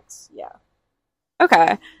 Okay. Sex. Yeah.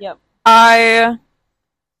 Okay. Yep.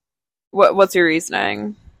 What's your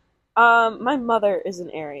reasoning? My mother is an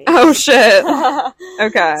Aries. Oh shit.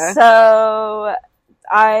 Okay. So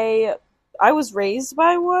I was raised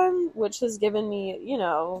by one, which has given me,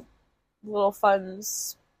 little fun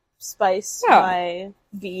spice to my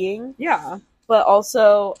being. Yeah. But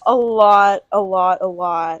also a lot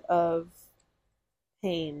of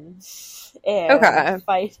pain and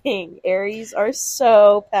fighting. Aries are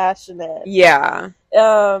so passionate. Yeah.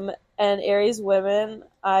 And Aries women,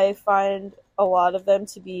 I find a lot of them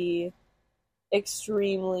to be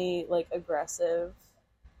extremely like aggressive.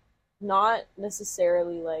 Not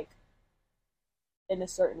necessarily like in a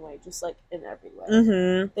certain way, just like in every way.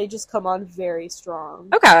 Mm-hmm. They just come on very strong.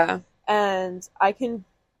 Okay. And I can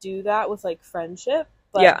do that with like friendship,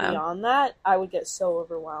 but beyond that, I would get so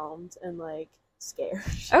overwhelmed and like scared.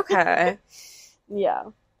 Okay. Yeah.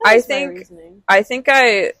 I think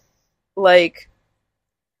I like,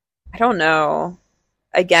 I don't know.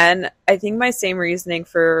 Again, I think my same reasoning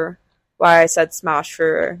for why I said smash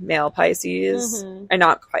for male Pisces, or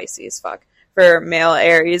not Pisces, for male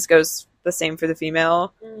Aries goes the same for the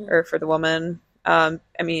female, or for the woman. I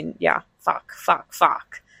mean, yeah, fuck.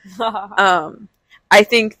 I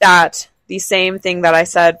think that the same thing that I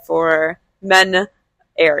said for men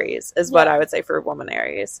Aries is what I would say for woman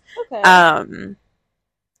Aries. Okay.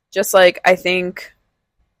 Just like, I think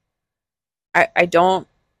I don't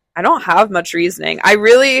have much reasoning.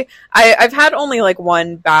 I've had only like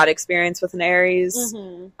one bad experience with an Aries.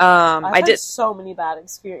 I've had so many bad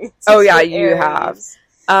experiences. Oh yeah, you have.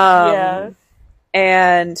 But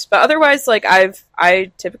otherwise, like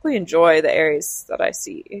I typically enjoy the Aries that I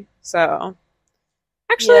see. So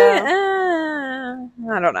actually, I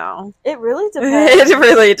don't know. It really depends. It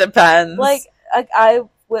really depends. Like I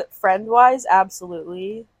with friend wise,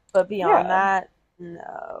 absolutely, but beyond that,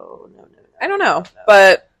 no. I don't know,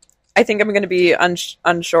 but I think I'm going to be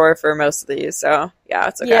unsure for most of these. So yeah,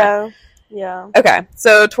 it's okay. Yeah. Okay,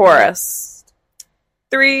 so Taurus.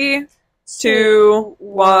 3, 2,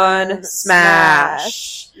 1,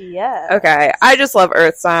 smash. Yeah. Okay, I just love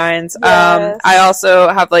earth signs. Yes. I also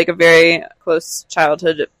have like a very close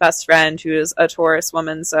childhood best friend who is a Taurus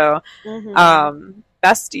woman, so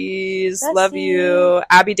besties, love you.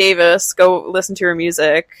 Abby Davis, go listen to her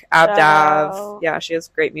music. Abdav. Yeah, she has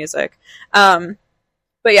great music.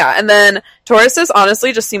 But yeah, and then Tauruses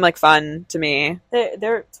honestly just seem like fun to me.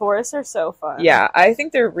 They're Taurus are so fun. Yeah, I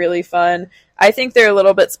think they're really fun. I think they're a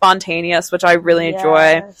little bit spontaneous, which I really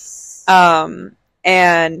enjoy. And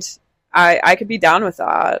I could be down with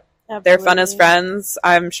that. Absolutely. They're fun as friends.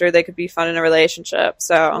 I'm sure they could be fun in a relationship.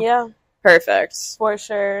 So yeah, perfect for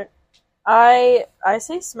sure. I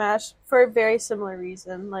say smash for a very similar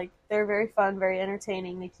reason. Like they're very fun, very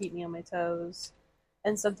entertaining. They keep me on my toes.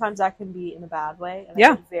 And sometimes that can be in a bad way. And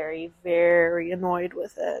I get very, very annoyed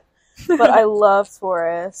with it. But I love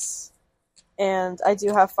Taurus. And I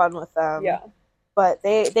do have fun with them. Yeah. But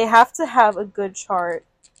they have to have a good chart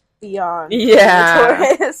beyond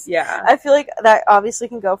Taurus. Yeah. I feel like that obviously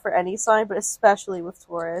can go for any sign, but especially with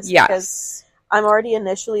Taurus. Yes. Because I'm already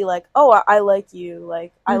initially like, oh, I like you.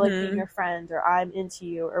 Like, I like being your friend. Or I'm into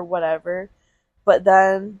you. Or whatever. But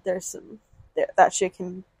then there's that shit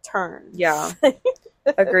can turn. Yeah.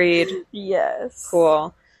 Agreed. Yes.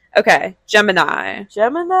 Cool. Okay. Gemini.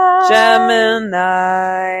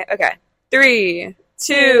 Okay. 3,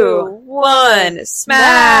 2, 1.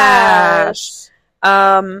 Smash.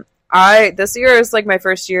 This year is like my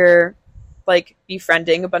first year like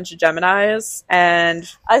befriending a bunch of Geminis, and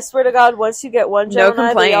I swear to God, once you get one Gemini, no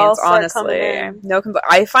complaints, honestly. No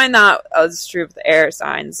I find that as true of the air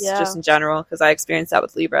signs, just in general, because I experienced that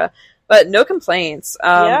with Libra. But no complaints.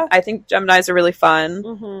 I think Geminis are really fun.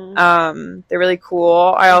 Mm-hmm. They're really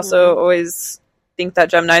cool. I also always think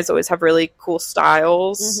that Geminis always have really cool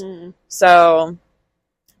styles. Mm-hmm. So,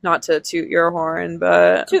 not to toot your horn,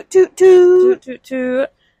 but toot toot toot toot toot toot.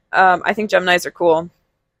 I think Geminis are cool.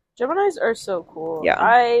 Geminis are so cool. Yeah.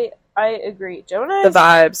 I agree. Geminis, the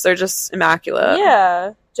vibes, they're just immaculate.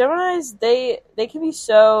 Yeah. Geminis, they can be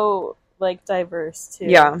so, like, diverse, too.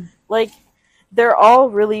 Yeah. Like, they're all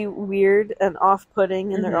really weird and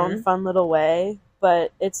off-putting in their own fun little way,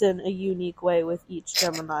 but it's in a unique way with each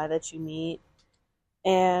Gemini that you meet.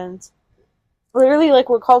 And literally, like,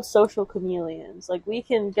 we're called social chameleons. Like, we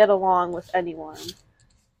can get along with anyone.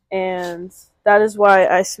 And that is why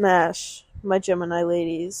I smash my Gemini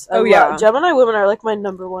ladies. Gemini women are, like, my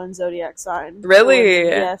number one zodiac sign. Really?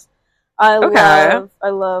 Yes. I love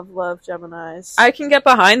Geminis. I can get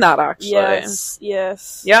behind that, actually.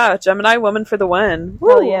 Yes. Yeah, Gemini woman for the win.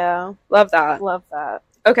 Hell yeah. Love that. Love that.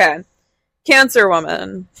 Okay. Cancer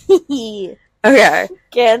woman. Okay.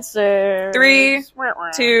 Cancer. 3,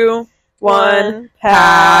 2, 1,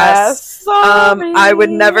 pass. I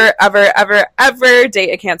would never, ever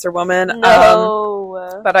date a Cancer woman.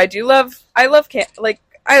 No. But I love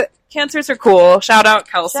Cancers are cool. Shout out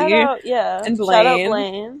Kelsey. And Blaine. Shout out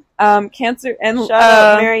Blaine. Cancer and shout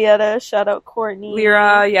out Marietta. Shout out Courtney.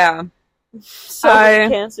 Lyra, yeah. So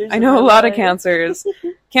many Cancers. I know a lot of Cancers.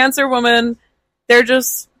 Cancer woman, they're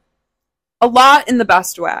just a lot in the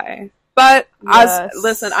best way. But I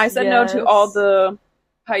said no to all the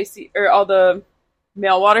Pisces or all the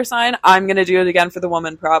male water sign. I'm gonna do it again for the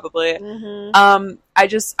woman probably. Mm-hmm.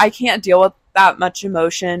 I can't deal with that much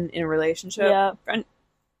emotion in a relationship. Yeah.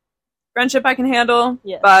 Friendship I can handle,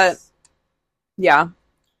 yes. But yeah.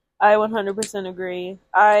 I 100% agree.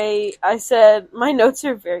 I said, my notes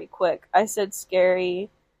are very quick. I said scary,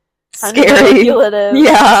 kind of manipulative,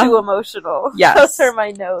 too emotional. Yes. Those are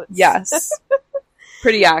my notes. Yes.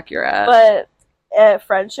 Pretty accurate. But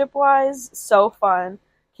friendship-wise, so fun.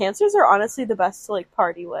 Cancers are honestly the best to, like,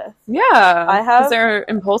 party with. Yeah. Because they're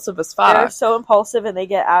impulsive as fuck. They're so impulsive and they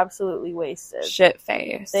get absolutely wasted. Shit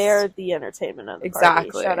face. They are the entertainment of the party.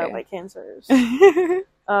 Shout out my Cancers.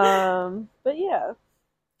 But yeah.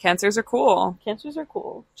 Cancers are cool. Cancers are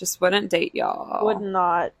cool. Just wouldn't date y'all. Would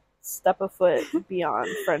not step a foot beyond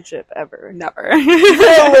friendship ever. Never.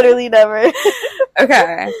 Literally never.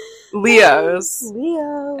 Okay. Leos.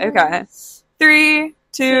 Leos. Okay. 3,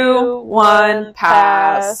 2, 1,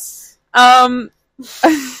 pass. I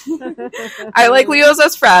like Leos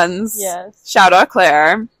as friends. Yes. Shout out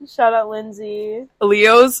Claire. Shout out Lindsay.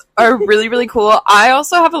 Leos are really, really cool. I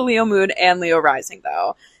also have a Leo moon and Leo rising,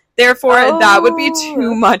 though. Therefore, that would be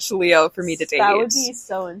too much Leo for me to date. That would be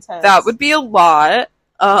so intense. That would be a lot.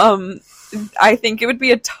 I think it would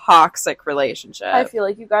be a toxic relationship. I feel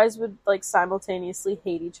like you guys would, like, simultaneously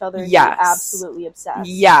hate each other and be absolutely obsessed.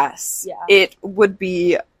 Yes. Yeah. It would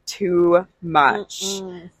be too much.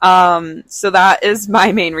 So that is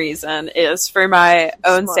my main reason, is for my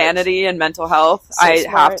own sanity and mental health. So I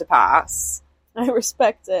have to pass. I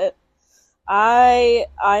respect it. I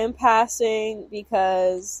am passing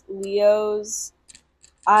because Leos,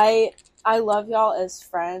 I love y'all as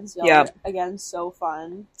friends. Y'all are, again, so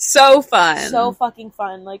fun. So fun. So fucking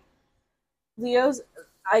fun. Like, Leos,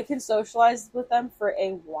 I can socialize with them for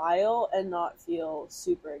a while and not feel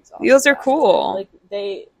super exhausted. Leos are cool. Like,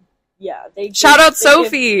 they shout out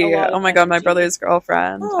Sophie! Oh my god, my brother's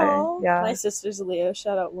girlfriend. My sister's a Leo.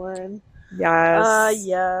 Shout out Lauren. Yes.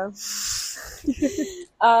 Yeah.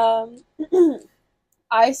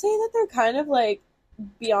 I say that they're kind of, like,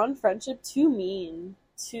 beyond friendship, too mean,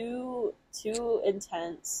 too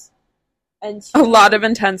intense, and a lot of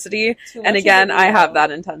intensity. And again, I have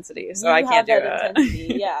that intensity, so I can't do it.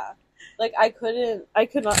 Yeah, like, I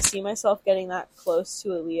could not see myself getting that close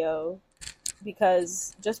to a Leo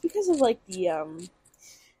because of, like,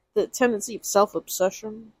 the tendency of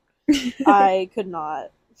self-obsession. I could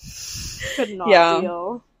not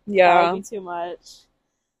deal. Yeah. That would be too much.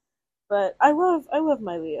 But I love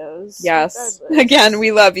my Leos. Yes. Regardless. Again,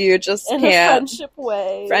 we love you, just in can't.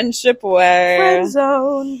 A friendship way. Friend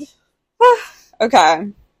zoned. Okay.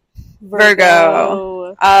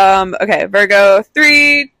 Virgo. Okay, Virgo.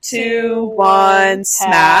 3, 2, 1,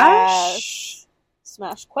 smash.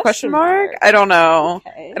 Smash question mark? I don't know.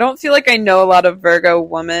 Okay. I don't feel like I know a lot of Virgo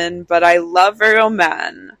women, but I love Virgo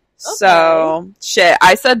men. Okay. So shit.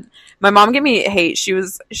 I said my mom gave me hate. She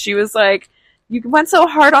was like, you went so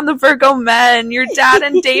hard on the Virgo men. Your dad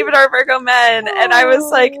and David are Virgo men. And I was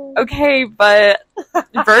like, okay, but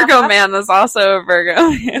Virgo man is also a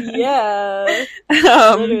Virgo man. Yeah.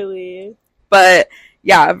 Literally. But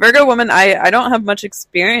yeah, Virgo woman, I don't have much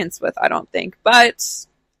experience with, I don't think. But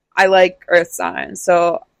I like earth signs,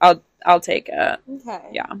 so I'll take it. Okay.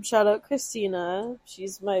 Yeah. Shout out Christina.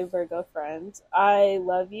 She's my Virgo friend. I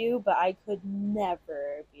love you, but I could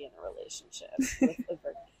never be in a relationship with a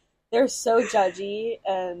Virgo. They're so judgy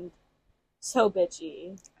and so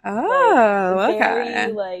bitchy. Oh, like, okay.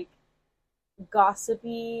 Very, like,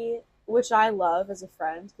 gossipy, which I love as a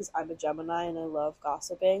friend because I'm a Gemini and I love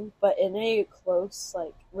gossiping. But in a close,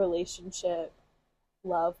 like, relationship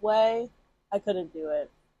love way, I couldn't do it.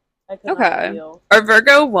 I could not deal. Are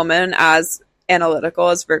Virgo women as analytical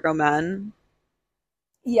as Virgo men?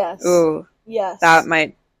 Yes. Ooh. Yes. That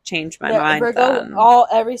might change my mind. Virgo,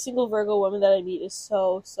 every single Virgo woman that I meet is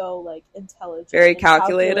so like intelligent, very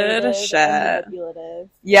calculated, shit, and manipulative.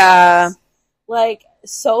 Yeah. It's, like,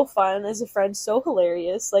 so fun as a friend, so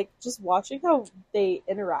hilarious. Like, just watching how they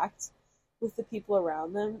interact with the people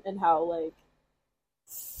around them and how, like,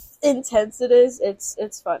 intense it is.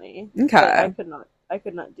 It's funny. Okay. But I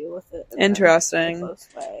could not deal with it. Interesting. In a close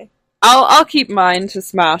way. I'll keep mine to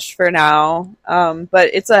smash for now. But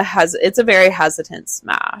it's a very hesitant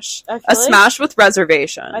smash. A smash with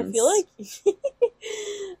reservations. I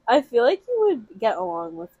feel like you would get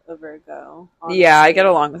along with a Virgo. Honestly. Yeah, I get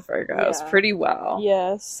along with Virgos pretty well.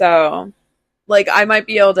 Yes. So, like, I might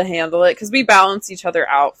be able to handle it because we balance each other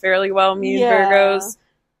out fairly well, me and Virgos.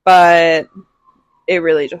 But it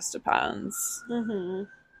really just depends.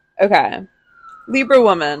 Mm-hmm. Okay. Libra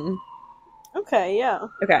woman. Okay, yeah.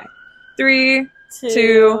 Okay. 3,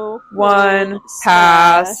 2, 1,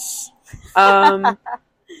 pass.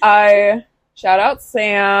 I shout out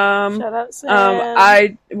Sam. Shout out Sam.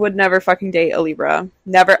 I would never fucking date a Libra.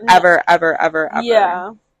 Never, ever, ever, ever.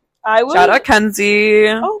 Yeah. I would. Shout out Kenzie.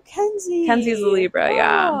 Oh, Kenzie. Kenzie's a Libra,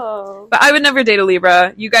 yeah. But I would never date a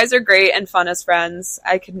Libra. You guys are great and fun as friends.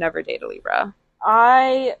 I could never date a Libra.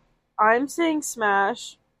 I'm saying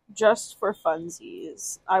smash just for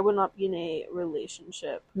funsies. I would not be in a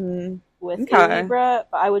relationship with a Libra,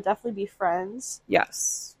 but I would definitely be friends.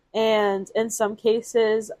 Yes. And in some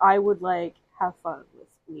cases, I would, like, have fun with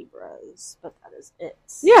Libras, but that is it.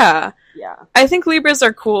 Yeah. Yeah. I think Libras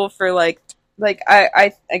are cool for, like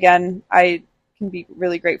I can be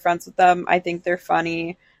really great friends with them. I think they're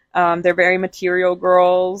funny. They're very material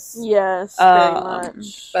girls. Yes, very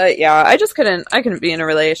much. But yeah, I couldn't be in a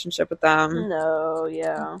relationship with them. No,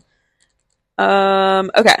 yeah.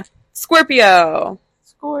 Okay. Scorpio.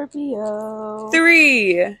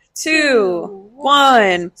 3, 2,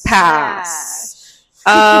 1, pass.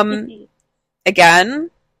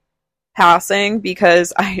 Again, passing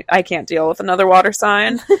because I can't deal with another water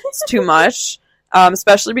sign. It's too much.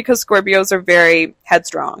 Especially because Scorpios are very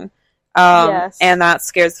headstrong. Yes. And that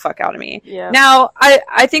scares the fuck out of me. Yeah. Now,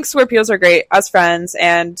 I think Scorpios are great as friends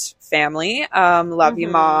and family. Love you,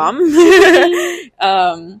 Mom.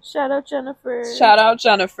 Shout out Jennifer.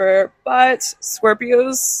 But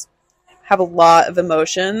Scorpios have a lot of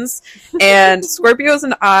emotions, and Scorpios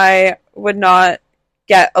and I would not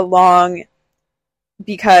get along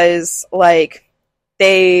because, like,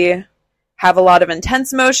 they have a lot of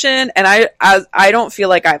intense emotion, and I don't feel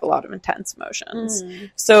like I have a lot of intense emotions.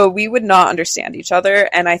 So we would not understand each other,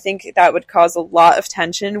 and I think that would cause a lot of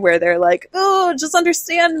tension where they're like, oh, just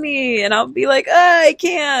understand me, and I'll be like, I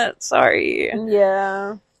can't, sorry.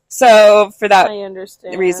 Yeah. So for that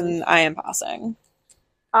reason, I am passing.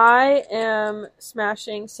 I am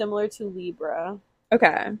smashing similar to Libra.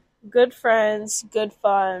 Okay. Good friends, good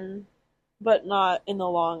fun, but not in the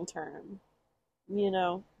long term. You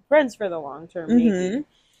know? Friends for the long term, maybe.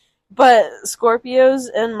 But Scorpios,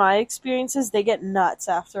 in my experiences, they get nuts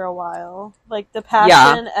after a while. Like, the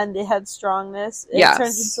passion and the headstrongness, it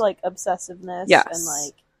turns into, like, obsessiveness and,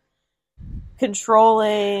 like,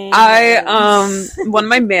 controlling. One of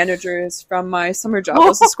my managers from my summer job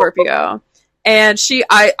was a Scorpio. And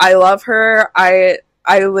I love her. I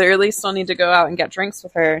literally still need to go out and get drinks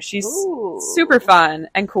with her. She's super fun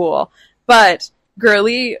and cool. But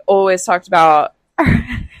Girly always talked about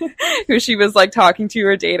who she was, like, talking to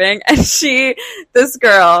or dating, and this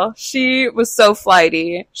girl, she was so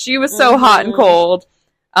flighty. She was so hot and cold.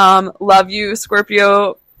 Love you,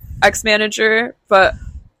 Scorpio ex-manager, but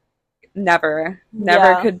never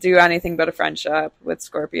could do anything but a friendship with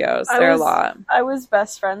Scorpios. They're a lot. I was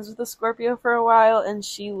best friends with a Scorpio for a while, and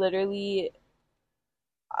she literally,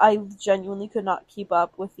 I genuinely could not keep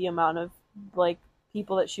up with the amount of, like,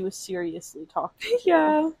 people that she was seriously talking to.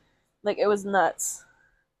 Yeah. Like, it was nuts.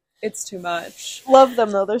 It's too much. Love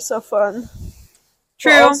them though, they're so fun.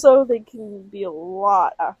 True. But also, they can be a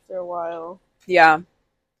lot after a while. Yeah.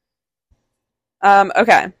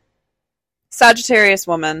 Okay. Sagittarius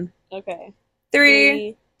woman. Okay.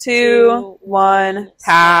 3, 2, 1,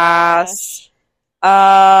 pass.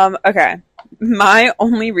 Okay. My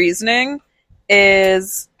only reasoning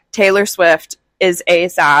is Taylor Swift is a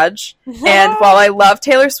Sag. And while I love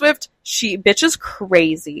Taylor Swift, bitch is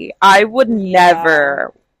crazy. I would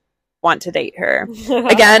never want to date her.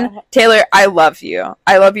 Again, Taylor, I love you.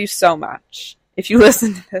 I love you so much. If you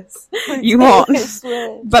listen to this, you won't.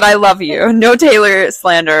 But I love you. No Taylor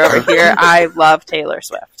slander over here. I love Taylor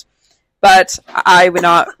Swift. But I would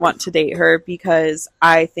not want to date her because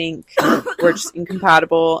I think we're just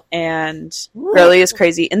incompatible and Girly is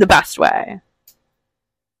crazy in the best way.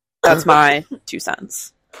 That's my 2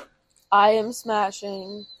 cents. I am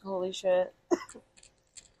smashing. Holy shit.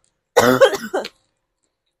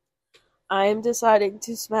 I am deciding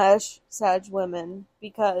to smash Sag women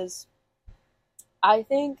because I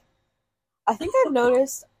think I've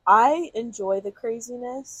noticed I enjoy the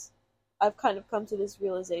craziness. I've kind of come to this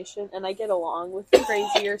realization, and I get along with the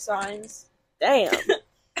crazier signs. Damn.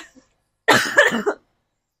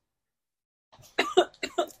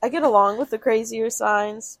 I get along with the crazier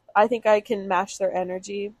signs. I think I can match their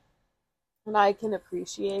energy, and I can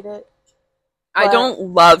appreciate it. I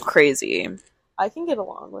don't love crazy. I can get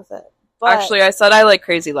along with it. But actually, I said I like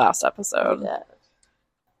crazy last episode. Yeah.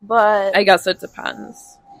 But I guess it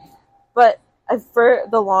depends. But for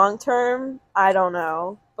the long term, I don't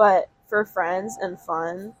know. But for friends and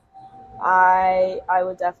fun, I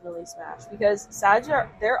would definitely smash because Sag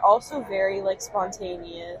they're also very like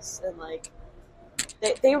spontaneous and like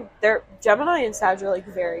they're Gemini and Sag are like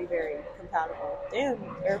very, very compatible. Damn,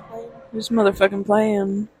 airplane. Just motherfucking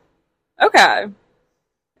playing. Okay.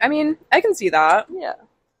 I mean, I can see that. Yeah.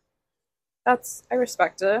 I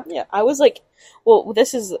respect it. Yeah, I was like, well,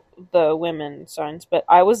 this is the women signs, but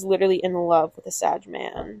I was literally in love with a Sag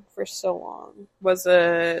man for so long. Was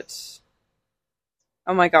it?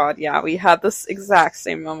 Oh my god, yeah, we had this exact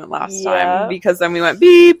same moment last time because then we went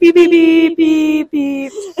beep, beep, beep, beep, beep,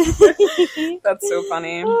 beep. That's so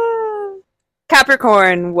funny.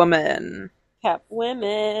 Capricorn woman. Cap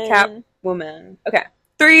women. Cap woman. Okay.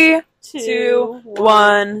 3, 2,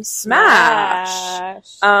 1,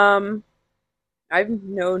 smash. I have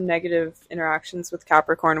no negative interactions with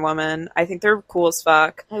Capricorn women. I think they're cool as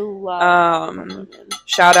fuck. I love women.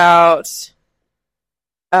 Shout out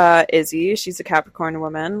Izzy. She's a Capricorn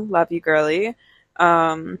woman. Love you, girly.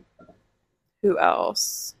 Who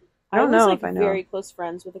else? I don't know if I know. I was very close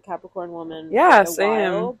friends with a Capricorn woman. Yeah, for a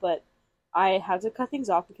same. While, but I had to cut things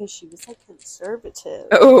off because she was like conservative.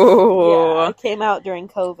 Oh, yeah, it came out during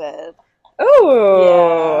COVID.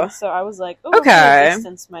 Oh, yeah. So I was like, okay,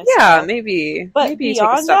 distance myself. Yeah, maybe. But maybe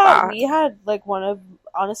beyond that, we had like one of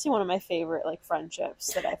my favorite like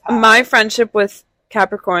friendships that I've had. My friendship with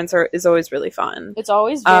Capricorns is always really fun. It's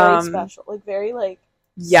always very special, like very like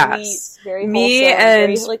sweet, very me wholesome,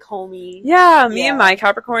 and very like homey. Yeah, me and my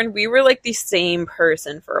Capricorn, we were like the same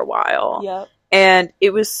person for a while. Yep. And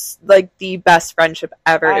it was like the best friendship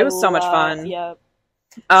ever. It was so much fun. Yep.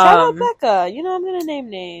 Shout out Becca. You know, I'm gonna name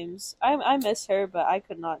names. I miss her, but I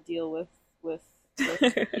could not deal with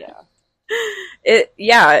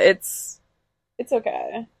yeah. It's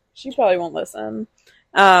okay. She probably won't listen.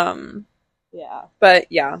 Yeah. But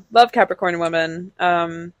yeah, love Capricorn women.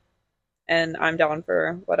 And I'm down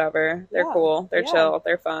for whatever. They're cool. They're chill.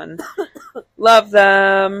 They're fun. Love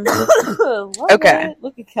them. Love okay. It.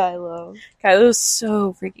 Look at Kylo. Kylo's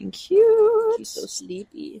so freaking cute. He's so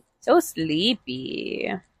sleepy. So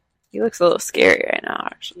sleepy. He looks a little scary right now,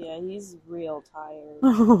 actually. Yeah, he's real tired.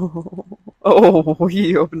 Oh,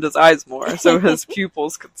 he opened his eyes more so his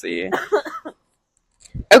pupils could see.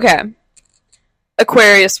 Okay.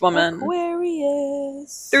 Aquarius woman.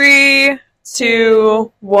 Aquarius. 3,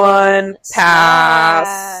 2, 1,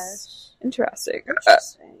 pass. Interesting.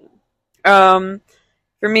 For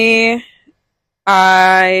me,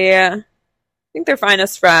 I think they're fine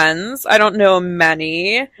as friends. I don't know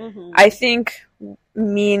many. Mm-hmm. I think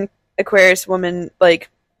me and Aquarius women, like,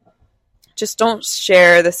 just don't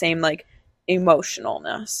share the same, like,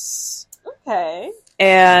 emotionalness. Okay.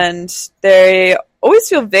 And they always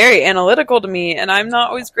feel very analytical to me, and I'm not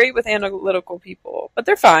always great with analytical people. But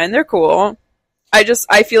they're fine. They're cool.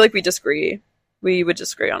 I feel like we disagree. We would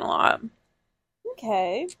disagree on a lot.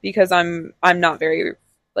 Okay. Because I'm not very,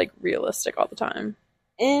 like, realistic all the time.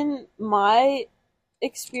 In my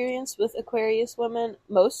experience with Aquarius women,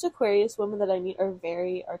 most Aquarius women that I meet are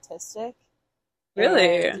very artistic.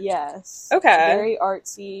 Really? Yes. Okay. Very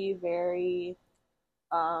artsy, very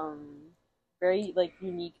very, like,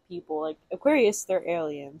 unique people. Like, Aquarius, they're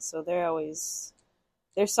aliens, so there's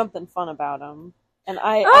something fun about them. And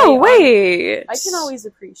I can always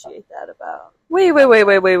appreciate that about. Wait.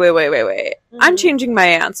 Mm-hmm. I'm changing my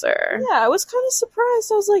answer. Yeah, I was kind of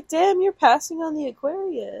surprised. I was like, damn, you're passing on the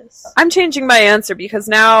Aquarius. I'm changing my answer because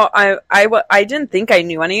now I didn't think I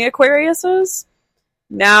knew any Aquariuses.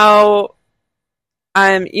 Now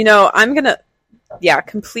I'm gonna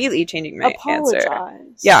completely changing my answer.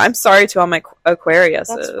 Yeah, I'm sorry to all my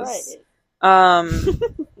Aquariuses. That's right.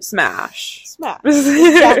 Smash.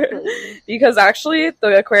 Exactly. Because actually,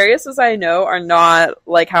 the Aquariuses I know are not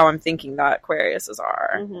like how I'm thinking that Aquariuses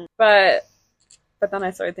are. Mm-hmm. But then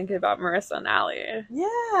I started thinking about Marissa and Allie.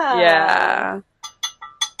 Yeah.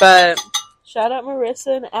 But shout out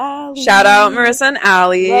Marissa and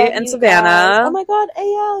Allie. Love and Savannah. Guys. Oh my god,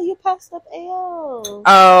 AL, you passed up AL.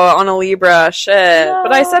 Oh, on a Libra, shit. No.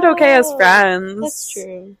 But I said okay as friends. That's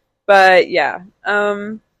true. But yeah,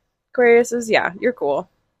 Aquariuses, yeah, you're cool.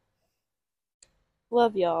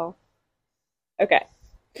 Love y'all. Okay.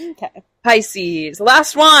 Pisces.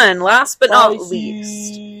 Last one. Last but not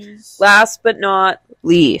least.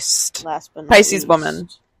 Pisces woman.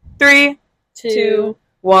 3, 2,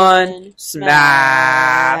 1.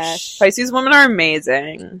 Smash. Pisces women are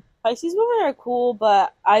amazing. Pisces women are cool,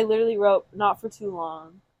 but I literally wrote not for too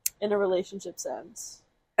long in a relationship sense.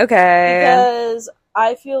 Okay. Because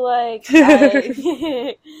I feel like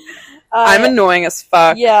I'm annoying as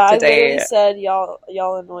fuck. Yeah, I literally said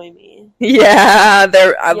y'all annoy me. Yeah,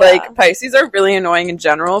 like Pisces are really annoying in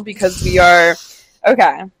general because we are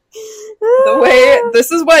okay.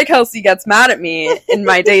 This is why Kelsey gets mad at me in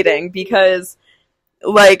my dating because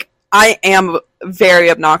like I am very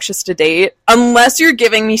obnoxious to date unless you're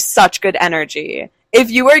giving me such good energy. If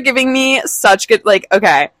you are giving me such good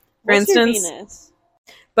for instance.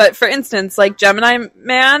 But for instance, like Gemini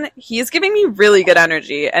man, he's giving me really good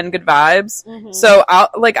energy and good vibes. Mm-hmm. So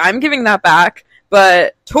I'm giving that back.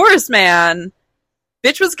 But Taurus man,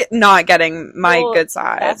 bitch was not getting my good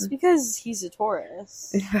side. That's because he's a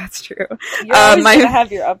Taurus. That's true. You're always gonna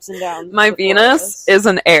have your ups and downs. My Venus is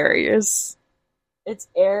an Aries. It's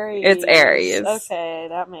Aries. Okay,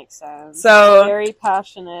 that makes sense. So very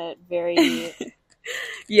passionate, very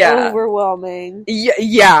overwhelming.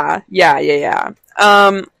 Yeah.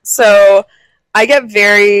 So I get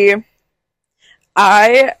obsessed.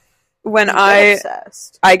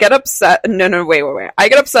 I get upset. No, wait. I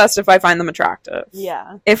get obsessed if I find them attractive.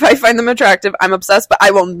 Yeah. If I find them attractive, I'm obsessed, but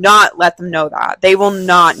I will not let them know that. They will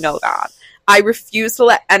not know that. I refuse to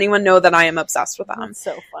let anyone know that I am obsessed with them. That's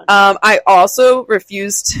so funny. I also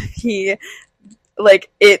refuse to be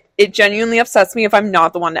like it genuinely upsets me if I'm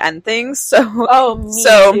not the one to end things. So me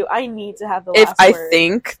too. I need to have the last word. If I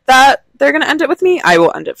think that they're gonna end it with me, I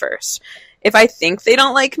will end it first. If I think they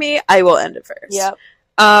don't like me, I will end it first. Yep.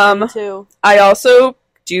 Me too. I also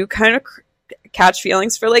do kind of catch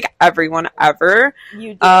feelings for like everyone ever.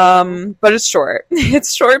 You do. But it's short.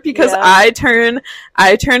 It's short because I turn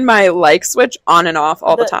my like switch on and off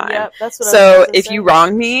all the time. Yep, that's what so if you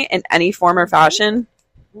wrong me in any form or fashion,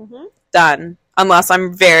 done. Unless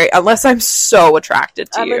I'm so attracted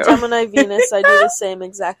to you. I'm a Gemini Venus. I do the same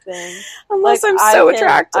exact thing. Unless I'm so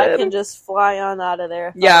attracted. I can just fly on out of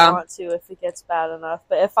there if I want to, if it gets bad enough.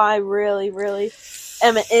 But if I really, really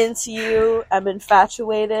am into you, I'm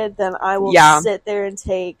infatuated, then I will sit there and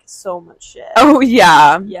take so much shit. Oh,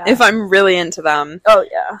 yeah. If I'm really into them. Oh,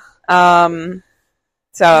 yeah.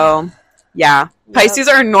 So, yeah. Yep. Pisces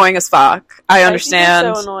are annoying as fuck. I understand.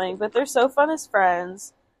 Pisces are so annoying, but they're so fun as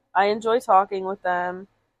friends. I enjoy talking with them,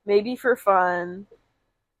 maybe for fun,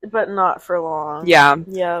 but not for long. Yeah.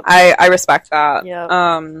 Yep. I respect that. Yep.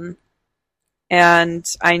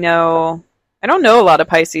 And I don't know a lot of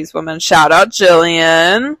Pisces women. Shout out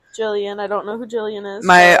Jillian. I don't know who Jillian is.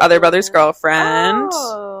 My other brother's girlfriend.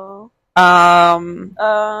 Oh. I'm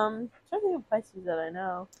trying to think of Pisces that I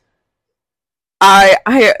know.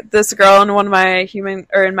 This girl in my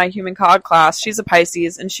human cog class, she's a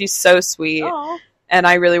Pisces and she's so sweet. Oh. And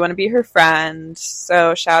I really want to be her friend.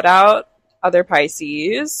 So shout out other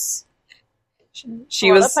Pisces.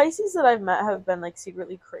 The Pisces that I've met have been like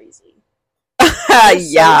secretly crazy.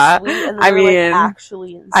 Yeah. So sweet, I mean, like,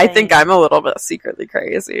 actually insane. I think I'm a little bit secretly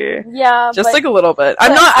crazy. Yeah. Just like a little bit.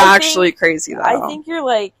 I'm not actually crazy though. I think you're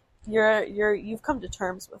like you've come to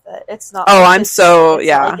terms with it. It's not it's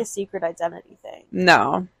like a secret identity thing.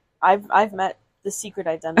 No. I've met the secret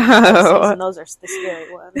identity Pisces, and those are the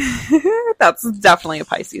scary ones. That's definitely a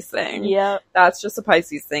Pisces thing. Yep. That's just a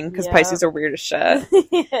Pisces thing, because Pisces are weird as shit.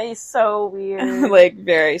 Yeah, he's so weird. Like,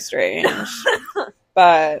 very strange.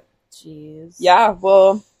 But, jeez. Yeah,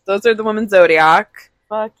 well, those are the women's Zodiac.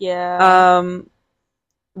 Fuck yeah.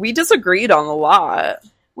 We disagreed on a lot.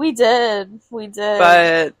 We did.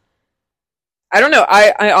 But I don't know.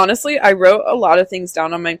 I honestly, I wrote a lot of things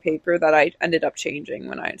down on my paper that I ended up changing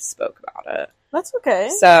when I spoke about it. That's okay.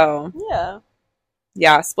 So,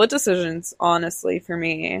 yeah, split decisions, honestly, for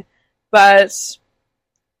me. But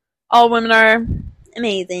all women are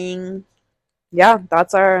amazing. Yeah,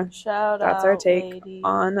 that's our take ladies.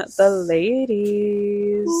 on the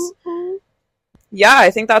ladies. Ooh. Yeah,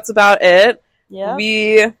 I think that's about it. Yeah.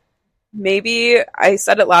 Maybe, I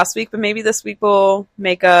said it last week, but maybe this week we'll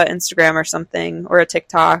make a Instagram or something, or a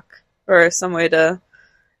TikTok, or some way to,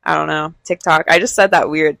 I don't know, TikTok. I just said that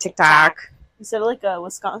weird, TikTok. You said it like a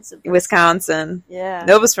Wisconsin person. Wisconsin. Yeah.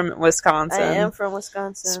 Nova's from Wisconsin. I am from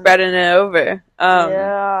Wisconsin. Spreading it over.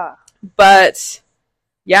 Yeah. But,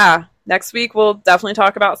 yeah, next week we'll definitely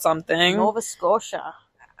talk about something. Nova Scotia.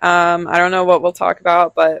 I don't know what we'll talk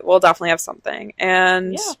about, but we'll definitely have something.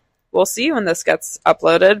 And we'll see when this gets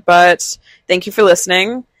uploaded. But thank you for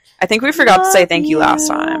listening. I think we forgot to say thank you last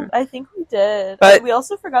time. I think we did. But we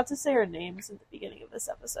also forgot to say our names at the beginning of this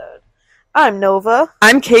episode. I'm Nova.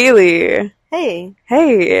 I'm Kayleigh.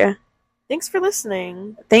 Hey. Thanks for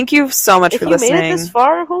listening. Thank you so much for listening. If you made it this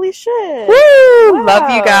far, holy shit. Woo! Wow. Love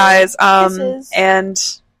you guys. Kisses. And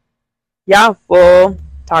yeah, we'll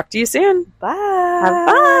talk to you soon. Bye. Have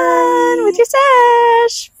fun with your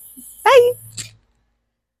sesh. Bye.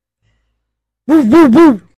 Woo, woo,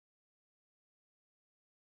 woo.